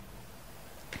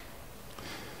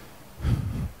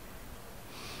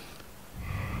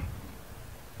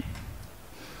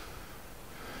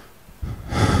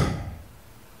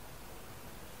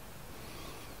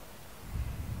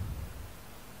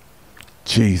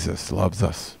 Jesus loves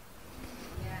us.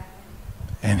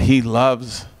 And he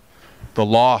loves the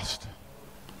lost.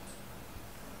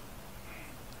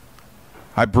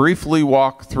 I briefly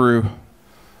walked through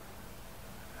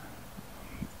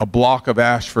a block of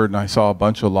Ashford and I saw a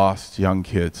bunch of lost young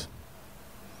kids.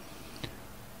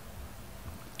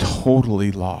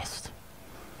 Totally lost.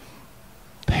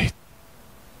 They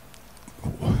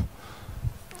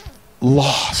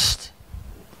lost.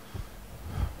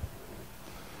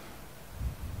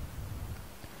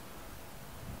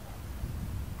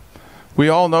 We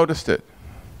all noticed it.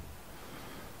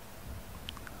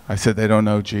 I said, they don't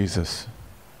know Jesus.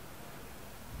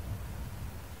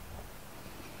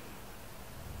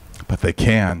 But they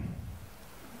can.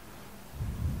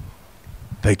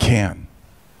 They can.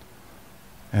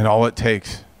 And all it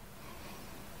takes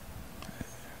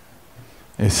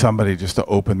is somebody just to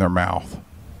open their mouth.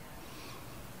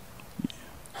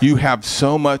 You have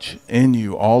so much in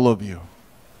you, all of you.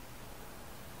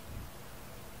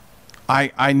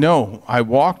 I know, I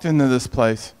walked into this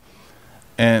place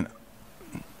and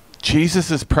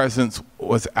Jesus' presence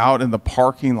was out in the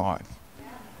parking lot.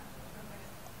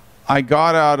 I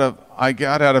got out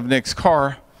of Nick's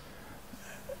car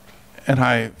and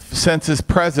I sensed his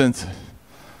presence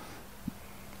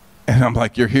and I'm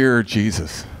like, you're here,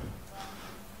 Jesus.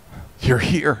 You're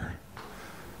here.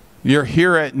 You're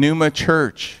here at Numa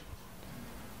Church.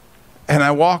 And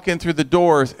I walk in through the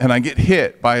doors and I get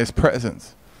hit by his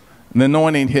presence. And the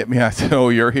anointing hit me. I said, oh,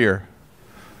 you're here.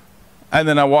 And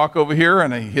then I walk over here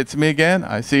and he hits me again.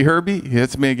 I see Herbie. He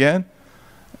hits me again.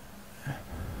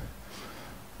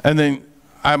 And then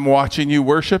I'm watching you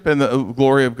worship and the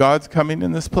glory of God's coming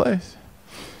in this place.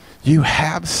 You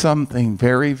have something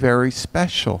very, very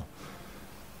special.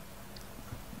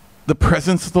 The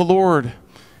presence of the Lord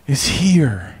is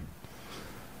here.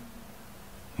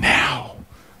 Now,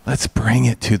 let's bring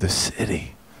it to the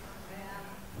city.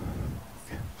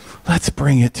 Let's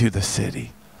bring it to the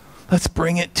city. Let's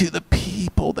bring it to the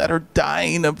people that are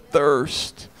dying of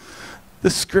thirst. The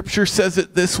scripture says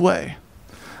it this way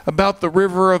about the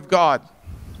river of God.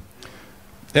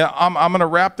 Yeah, I'm going to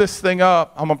wrap this thing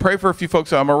up. I'm going to pray for a few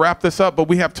folks. I'm going to wrap this up, but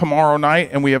we have tomorrow night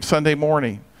and we have Sunday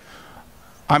morning.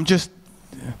 I'm just,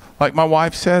 like my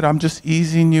wife said, I'm just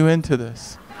easing you into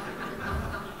this.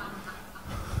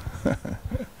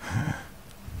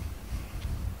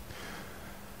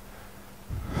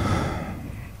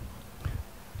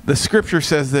 The scripture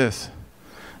says this,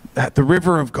 that the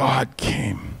river of God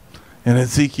came in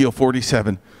Ezekiel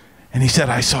 47. And he said,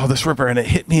 I saw this river and it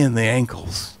hit me in the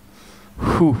ankles.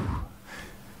 Whew.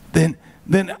 Then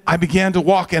I began to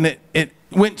walk and it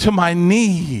went to my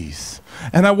knees.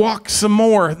 And I walked some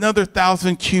more, another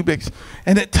 1,000 cubits.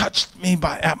 And it touched me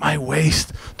at my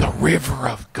waist, the river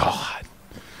of God.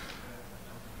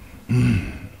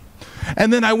 And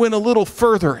then I went a little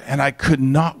further and I could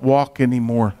not walk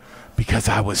anymore. Because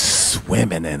I was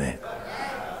swimming in it.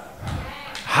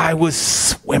 I was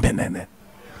swimming in it.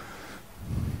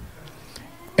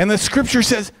 And the scripture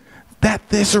says that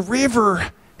this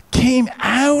river came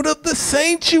out of the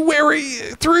sanctuary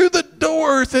through the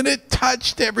doors and it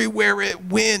touched everywhere it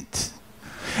went.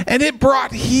 And it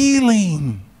brought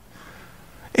healing.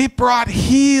 It brought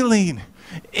healing.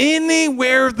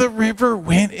 Anywhere the river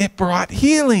went, it brought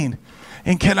healing.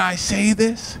 And can I say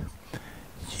this?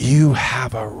 You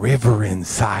have a river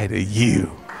inside of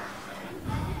you.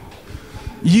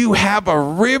 You have a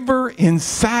river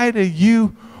inside of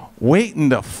you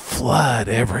waiting to flood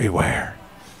everywhere.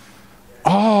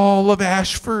 All of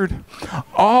Ashford,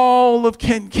 all of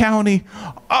Kent County,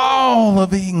 all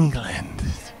of England.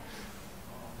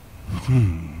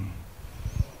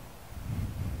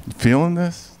 Feeling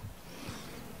this?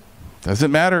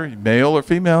 Doesn't matter, male or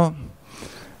female.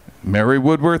 Mary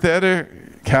Woodworth Eder,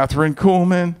 Catherine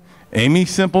Kuhlman, Amy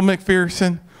Simple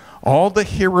McPherson, all the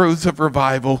heroes of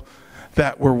revival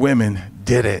that were women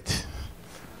did it.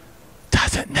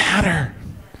 Doesn't matter.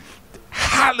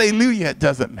 Hallelujah, it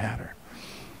doesn't matter.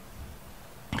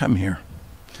 Come here.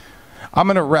 I'm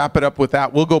going to wrap it up with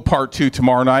that. We'll go part 2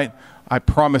 tomorrow night. I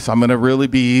promise I'm going to really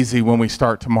be easy when we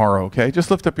start tomorrow, okay?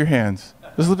 Just lift up your hands.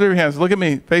 Just lift up your hands. Look at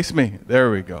me. Face me. There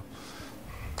we go.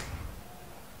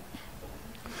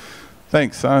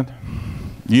 Thanks, son.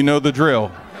 You know the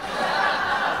drill.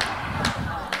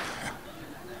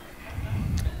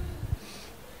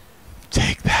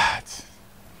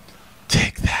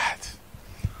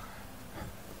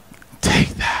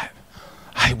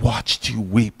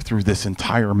 this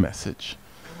entire message.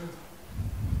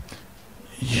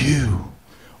 You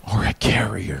are a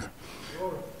carrier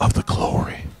of the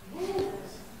glory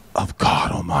of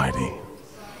God Almighty.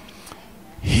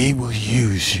 He will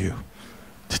use you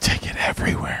to take it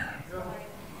everywhere.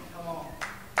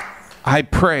 I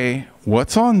pray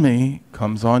what's on me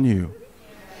comes on you.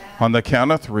 On the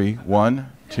count of 3,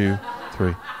 1, 2,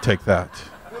 3. Take that.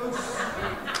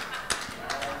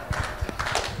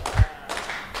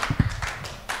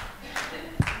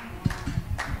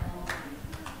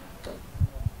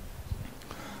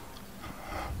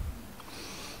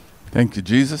 Thank you,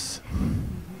 Jesus.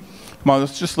 Come on,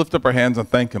 let's just lift up our hands and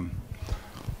thank him.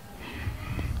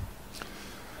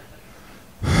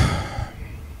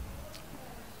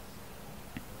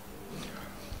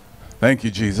 Thank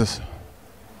you, Jesus.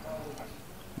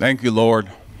 Thank you, Lord.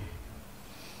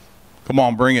 Come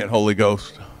on, bring it, Holy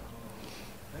Ghost.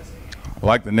 I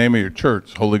like the name of your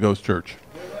church, Holy Ghost Church.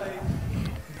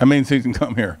 That means he can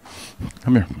come here.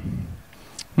 Come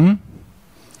here.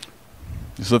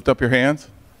 Just lift up your hands.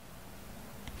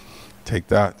 Take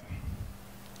that.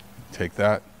 Take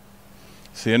that.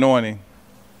 See anointing.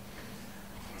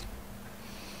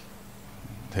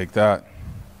 Take that.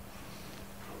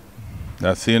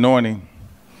 That's the anointing.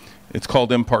 It's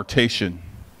called impartation.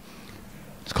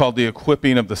 It's called the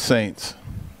equipping of the saints.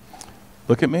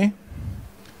 Look at me.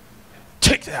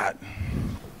 Take that.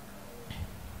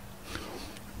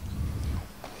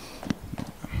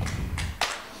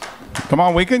 Come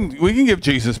on, we can give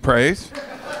Jesus praise.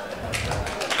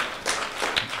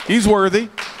 He's worthy.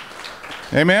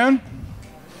 Amen.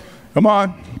 Come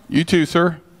on. You too,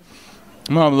 sir.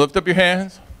 Come on, lift up your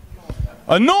hands.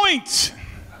 Anoint.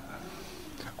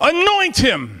 Anoint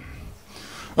him.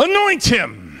 Anoint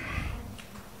him.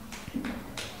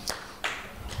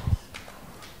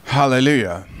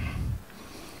 Hallelujah.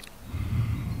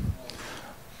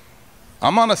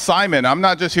 I'm on assignment. I'm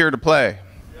not just here to play.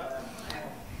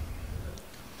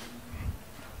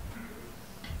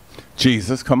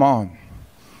 Jesus, come on.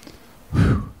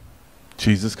 Whew.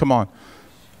 Jesus, come on.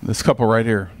 This couple right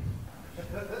here.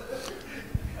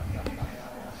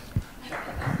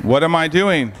 What am I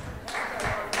doing?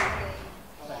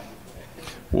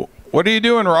 What are you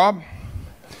doing, Rob?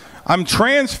 I'm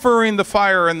transferring the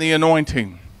fire and the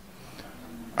anointing.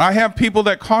 I have people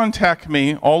that contact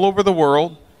me all over the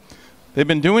world. They've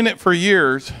been doing it for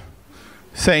years,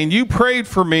 saying, you prayed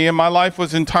for me and my life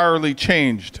was entirely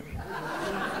changed.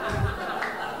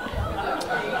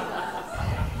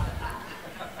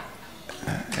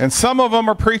 And some of them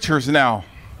are preachers now.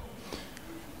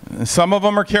 And some of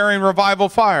them are carrying revival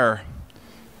fire.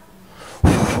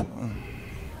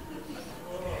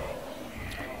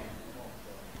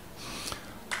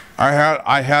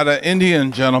 I had an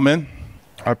Indian gentleman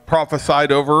I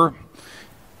prophesied over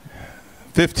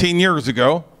 15 years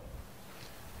ago.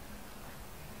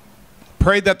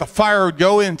 Prayed that the fire would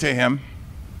go into him.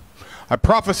 I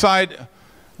prophesied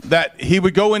that he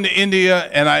would go into India,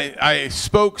 and I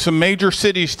spoke some major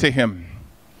cities to him.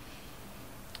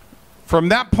 From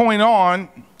that point on,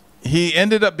 he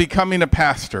ended up becoming a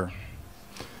pastor.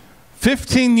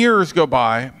 15 years go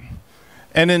by,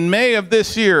 and in May of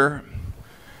this year,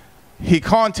 he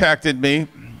contacted me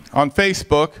on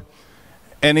Facebook,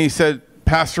 and he said,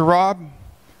 Pastor Rob,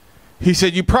 he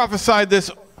said, you prophesied this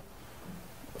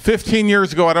 15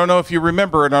 years ago. I don't know if you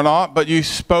remember it or not, but you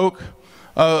spoke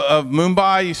of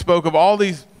Mumbai. You spoke of all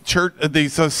these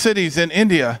cities in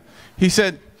India. He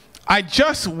said, I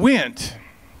just went.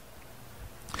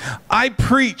 I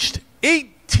preached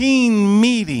 18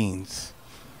 meetings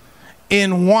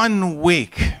in 1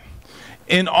 week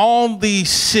in all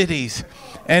these cities.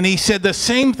 And he said the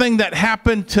same thing that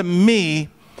happened to me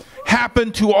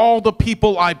happened to all the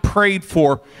people I prayed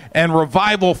for, and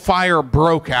revival fire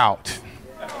broke out.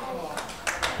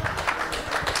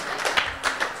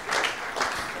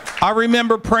 I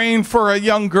remember praying for a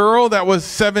young girl that was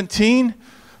 17.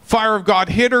 Fire of God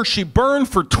hit her. She burned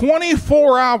for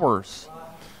 24 hours.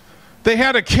 They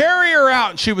had to carry her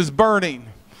out, and she was burning.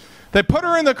 They put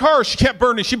her in the car. She kept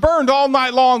burning. She burned all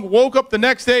night long, woke up the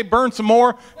next day, burned some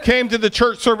more, came to the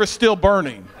church service still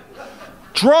burning.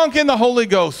 Drunk in the Holy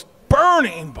Ghost,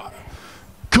 burning.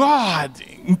 God,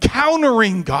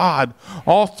 encountering God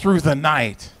all through the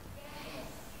night.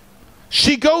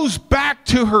 She goes back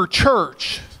to her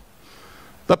church.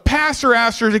 The pastor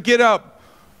asked her to get up.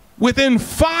 Within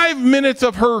 5 minutes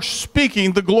of her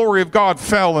speaking, the glory of God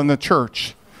fell in the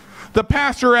church. The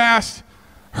pastor asked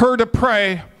her to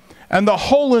pray, And the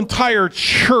whole entire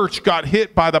church got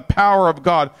hit by the power of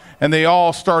God, and they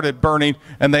all started burning,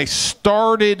 and they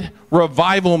started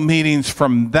revival meetings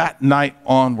from that night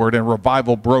onward, and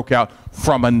revival broke out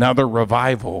from another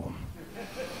revival.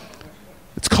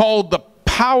 It's called the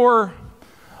power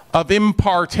of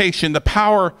impartation, the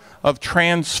power of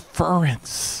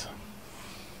transference.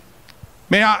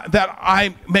 That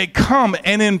I may come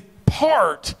and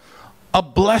impart a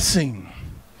blessing,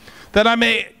 that I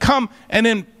may come and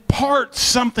impart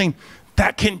something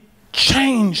that can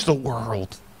change the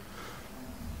world.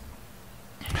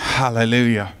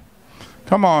 Hallelujah.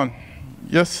 Come on.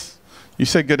 Yes, you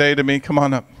said good day to me. Come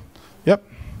on up. Yep.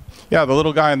 Yeah, the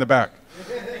little guy in the back.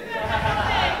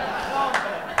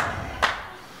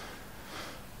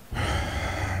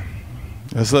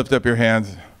 Just lift up your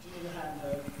hands.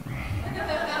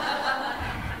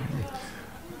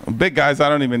 Big guys, I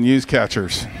don't even use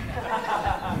catchers.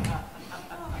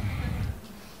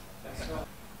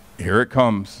 Here it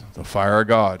comes, the fire of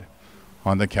God.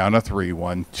 On the count of 3,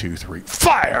 1, 2, 3,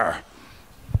 fire!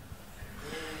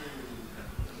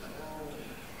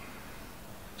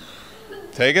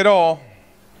 Take it all.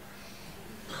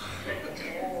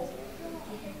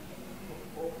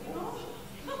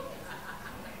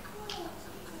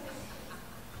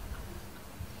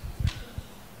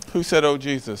 Who said, oh,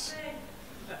 Jesus?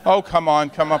 Oh, come on,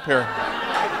 come up here.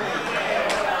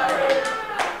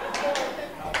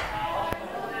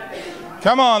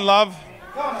 Come on, love.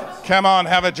 Come on,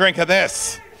 have a drink of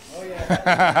this. Oh, no,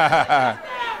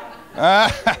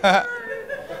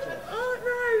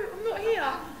 I'm not here.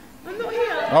 I'm not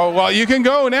here. Oh, well, you can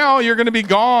go now. You're going to be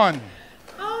gone.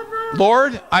 Oh, no.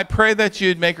 Lord, I pray that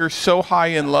you'd make her so high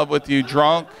in love with you,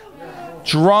 drunk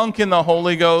in the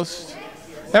Holy Ghost.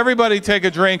 Everybody take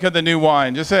a drink of the new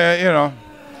wine. Just say, you know.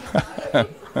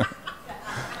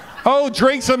 Oh,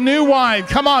 drink some new wine.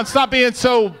 Come on, stop being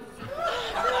so.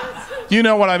 You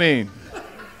know what I mean.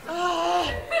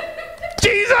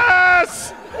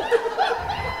 Jesus!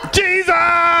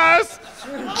 Jesus!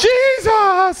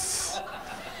 Jesus!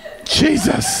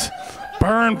 Jesus!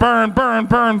 Burn, burn, burn,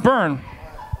 burn, burn.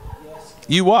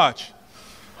 You watch.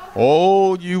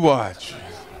 Oh, you watch.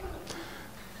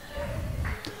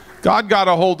 God got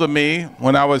a hold of me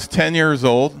when I was 10 years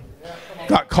old,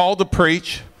 got called to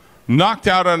preach, knocked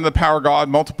out under the power of God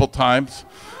multiple times.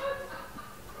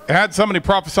 I had somebody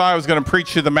prophesy I was going to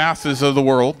preach to the masses of the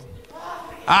world.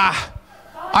 I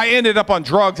ended up on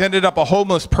drugs, ended up a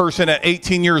homeless person at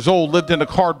 18 years old, lived in a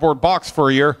cardboard box for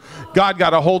a year. God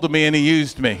got a hold of me and he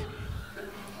used me.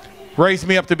 Raised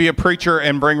me up to be a preacher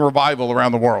and bring revival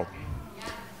around the world.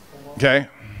 Okay?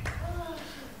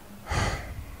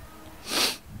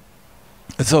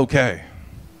 It's okay.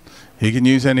 He can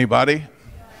use anybody,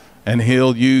 and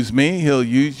he'll use me, he'll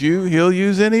use you, he'll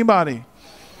use anybody.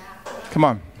 Come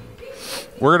on.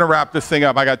 We're going to wrap this thing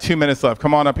up. I got 2 minutes left.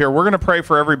 Come on up here. We're going to pray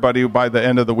for everybody by the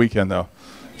end of the weekend, though.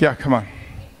 Yeah, come on.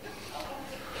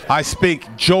 I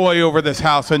speak joy over this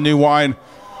house and new wine.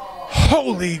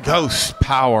 Holy Ghost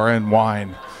power and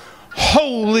wine.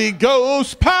 Holy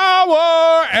Ghost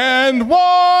power and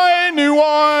wine, new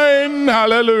wine.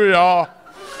 Hallelujah.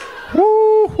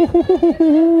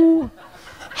 Woo!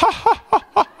 Ha ha ha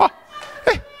ha ha!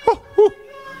 Hey, hoo, hoo.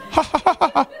 Ha ha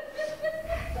ha ha!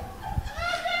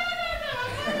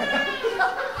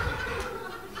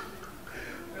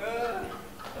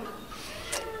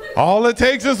 All it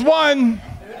takes is one.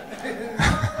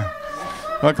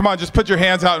 Well, come on, just put your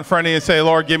hands out in front of you and say,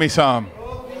 Lord, give me some.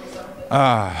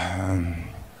 The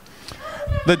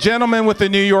gentleman with the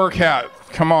New York hat,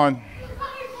 come on.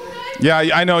 Yeah,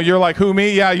 I know, you're like, who,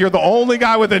 me? Yeah, you're the only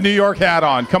guy with a New York hat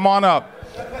on. Come on up.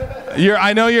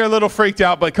 I know you're a little freaked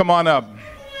out, but come on up.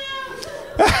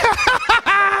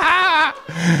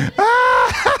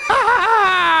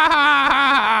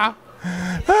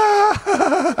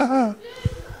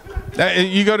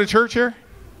 You go to church here?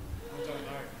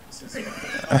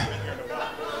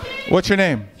 What's your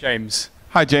name? James.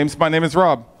 Hi, James. My name is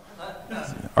Rob.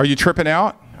 Are you tripping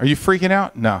out? Are you freaking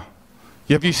out? No.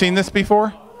 Have you seen this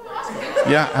before?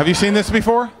 Yeah. Have you seen this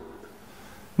before?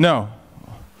 No.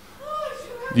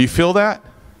 Do you feel that?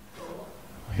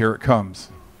 Here it comes.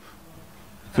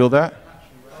 Feel that?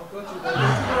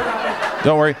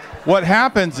 Don't worry. What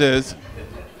happens is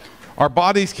our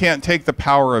bodies can't take the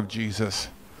power of Jesus.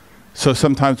 So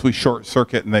sometimes we short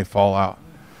circuit and they fall out.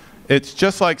 It's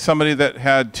just like somebody that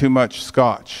had too much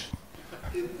scotch.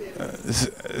 I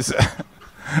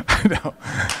know.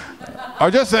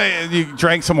 Or just say you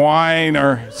drank some wine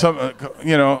or some, a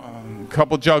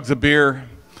couple jugs of beer,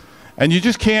 and you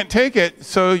just can't take it,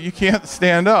 so you can't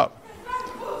stand up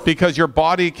because your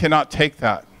body cannot take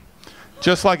that.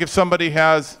 Just like if somebody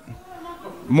has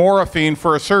morphine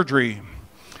for a surgery.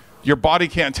 Your body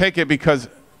can't take it because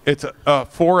it's a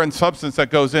foreign substance that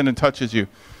goes in and touches you.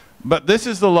 But this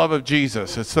is the love of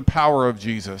Jesus. It's the power of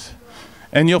Jesus.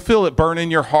 And you'll feel it burn in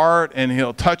your heart, and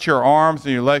he'll touch your arms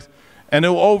and your legs, and it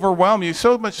will overwhelm you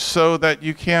so much so that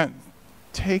you can't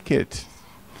take it.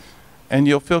 And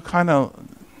you'll feel kind of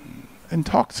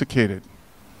intoxicated.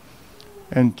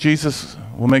 And Jesus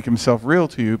will make himself real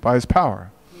to you by his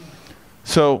power.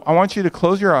 So I want you to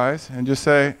close your eyes and just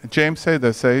say, James, say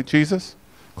this. Say, Jesus.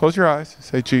 Close your eyes.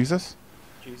 Say, Jesus.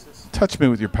 Jesus. Touch me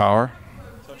with your power.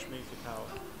 Touch me with your power.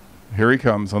 Here he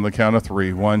comes on the count of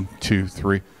 3. 1, 2,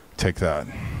 3. Take that.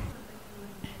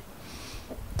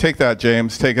 Take that,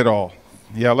 James. Take it all.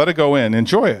 Yeah, let it go in.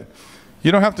 Enjoy it.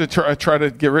 You don't have to try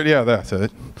to get rid. Yeah, that's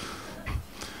it.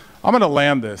 I'm going to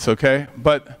land this, okay?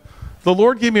 But the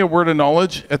Lord gave me a word of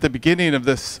knowledge at the beginning of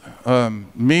this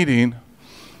meeting,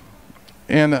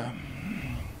 and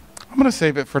I'm going to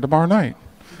save it for tomorrow night.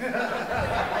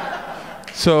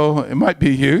 So it might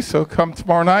be you, so come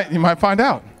tomorrow night and you might find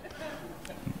out.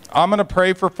 I'm going to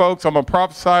pray for folks. I'm going to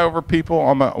prophesy over people.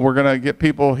 We're going to get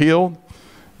people healed.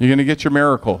 You're going to get your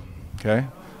miracle, okay?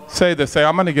 Say this. Say,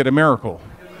 I'm going to get a miracle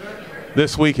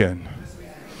this weekend.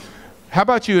 How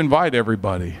about you invite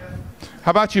everybody?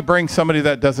 How about you bring somebody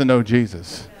that doesn't know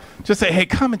Jesus? Just say, hey,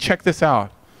 come and check this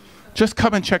out. Just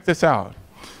come and check this out.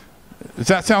 Does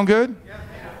that sound good?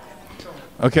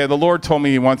 Okay, the Lord told me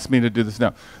he wants me to do this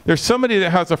now. There's somebody that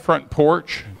has a front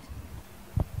porch.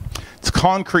 It's a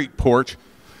concrete porch.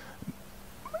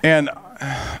 And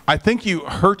I think you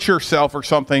hurt yourself or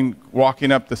something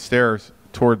walking up the stairs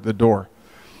toward the door.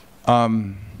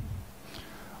 I'm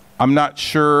not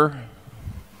sure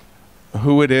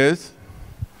who it is.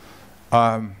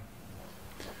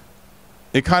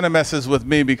 It kind of messes with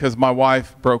me because my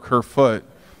wife broke her foot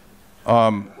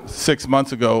 6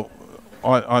 months ago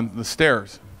on the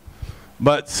stairs.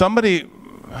 But somebody,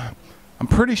 I'm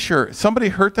pretty sure, somebody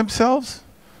hurt themselves?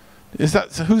 Is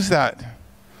that, who's that?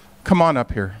 Come on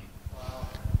up here.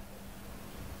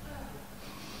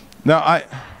 Now,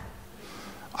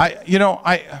 I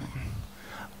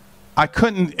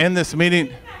couldn't end this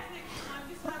meeting.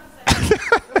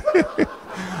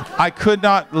 I could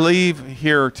not leave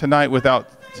here tonight without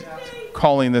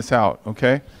calling this out,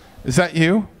 okay? Is that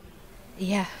you?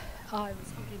 Yeah, I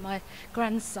was holding my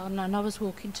grandson and I was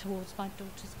walking towards my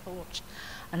daughter's porch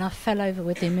and I fell over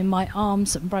with him in my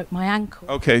arms and broke my ankle.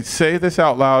 Okay, say this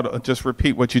out loud. Just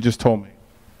repeat what you just told me.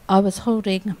 I was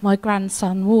holding my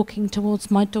grandson walking towards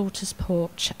my daughter's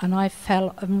porch and I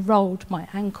fell and rolled my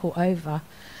ankle over.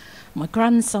 My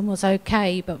grandson was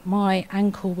okay, but my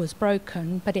ankle was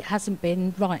broken, but it hasn't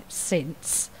been right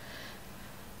since.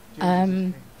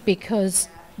 Because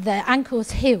the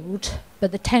ankle's healed,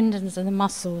 but the tendons and the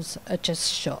muscles are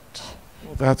just shot.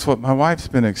 Well, that's what my wife's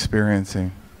been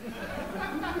experiencing.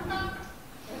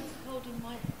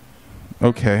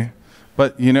 Okay,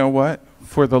 but you know what?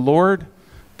 For the Lord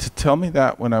to tell me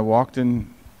that when I walked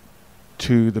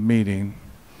into the meeting,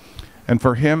 and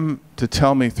for him to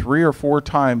tell me 3 or 4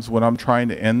 times when I'm trying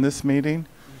to end this meeting,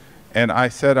 and I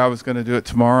said I was going to do it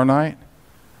tomorrow night,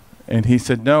 and he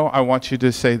said, no, I want you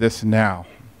to say this now.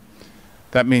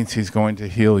 That means he's going to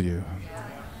heal you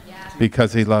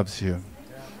because he loves you.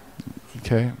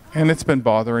 Okay? And it's been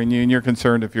bothering you, and you're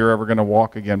concerned if you're ever going to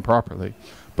walk again properly,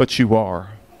 but you are.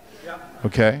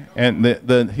 Okay? And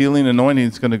the healing anointing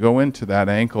is going to go into that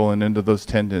ankle and into those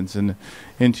tendons and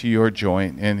into your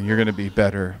joint, and you're going to be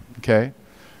better. Okay?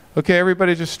 Okay,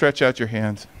 everybody just stretch out your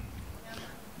hands.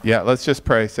 Yeah, let's just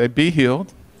pray. Say, be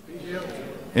healed.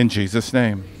 In Jesus'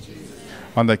 name.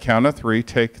 On the count of 3,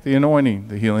 take the anointing,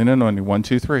 the healing anointing. 1,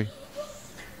 2, 3.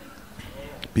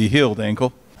 Be healed,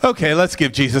 ankle. Okay, let's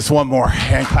give Jesus one more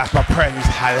hand clap of praise.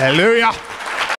 Hallelujah.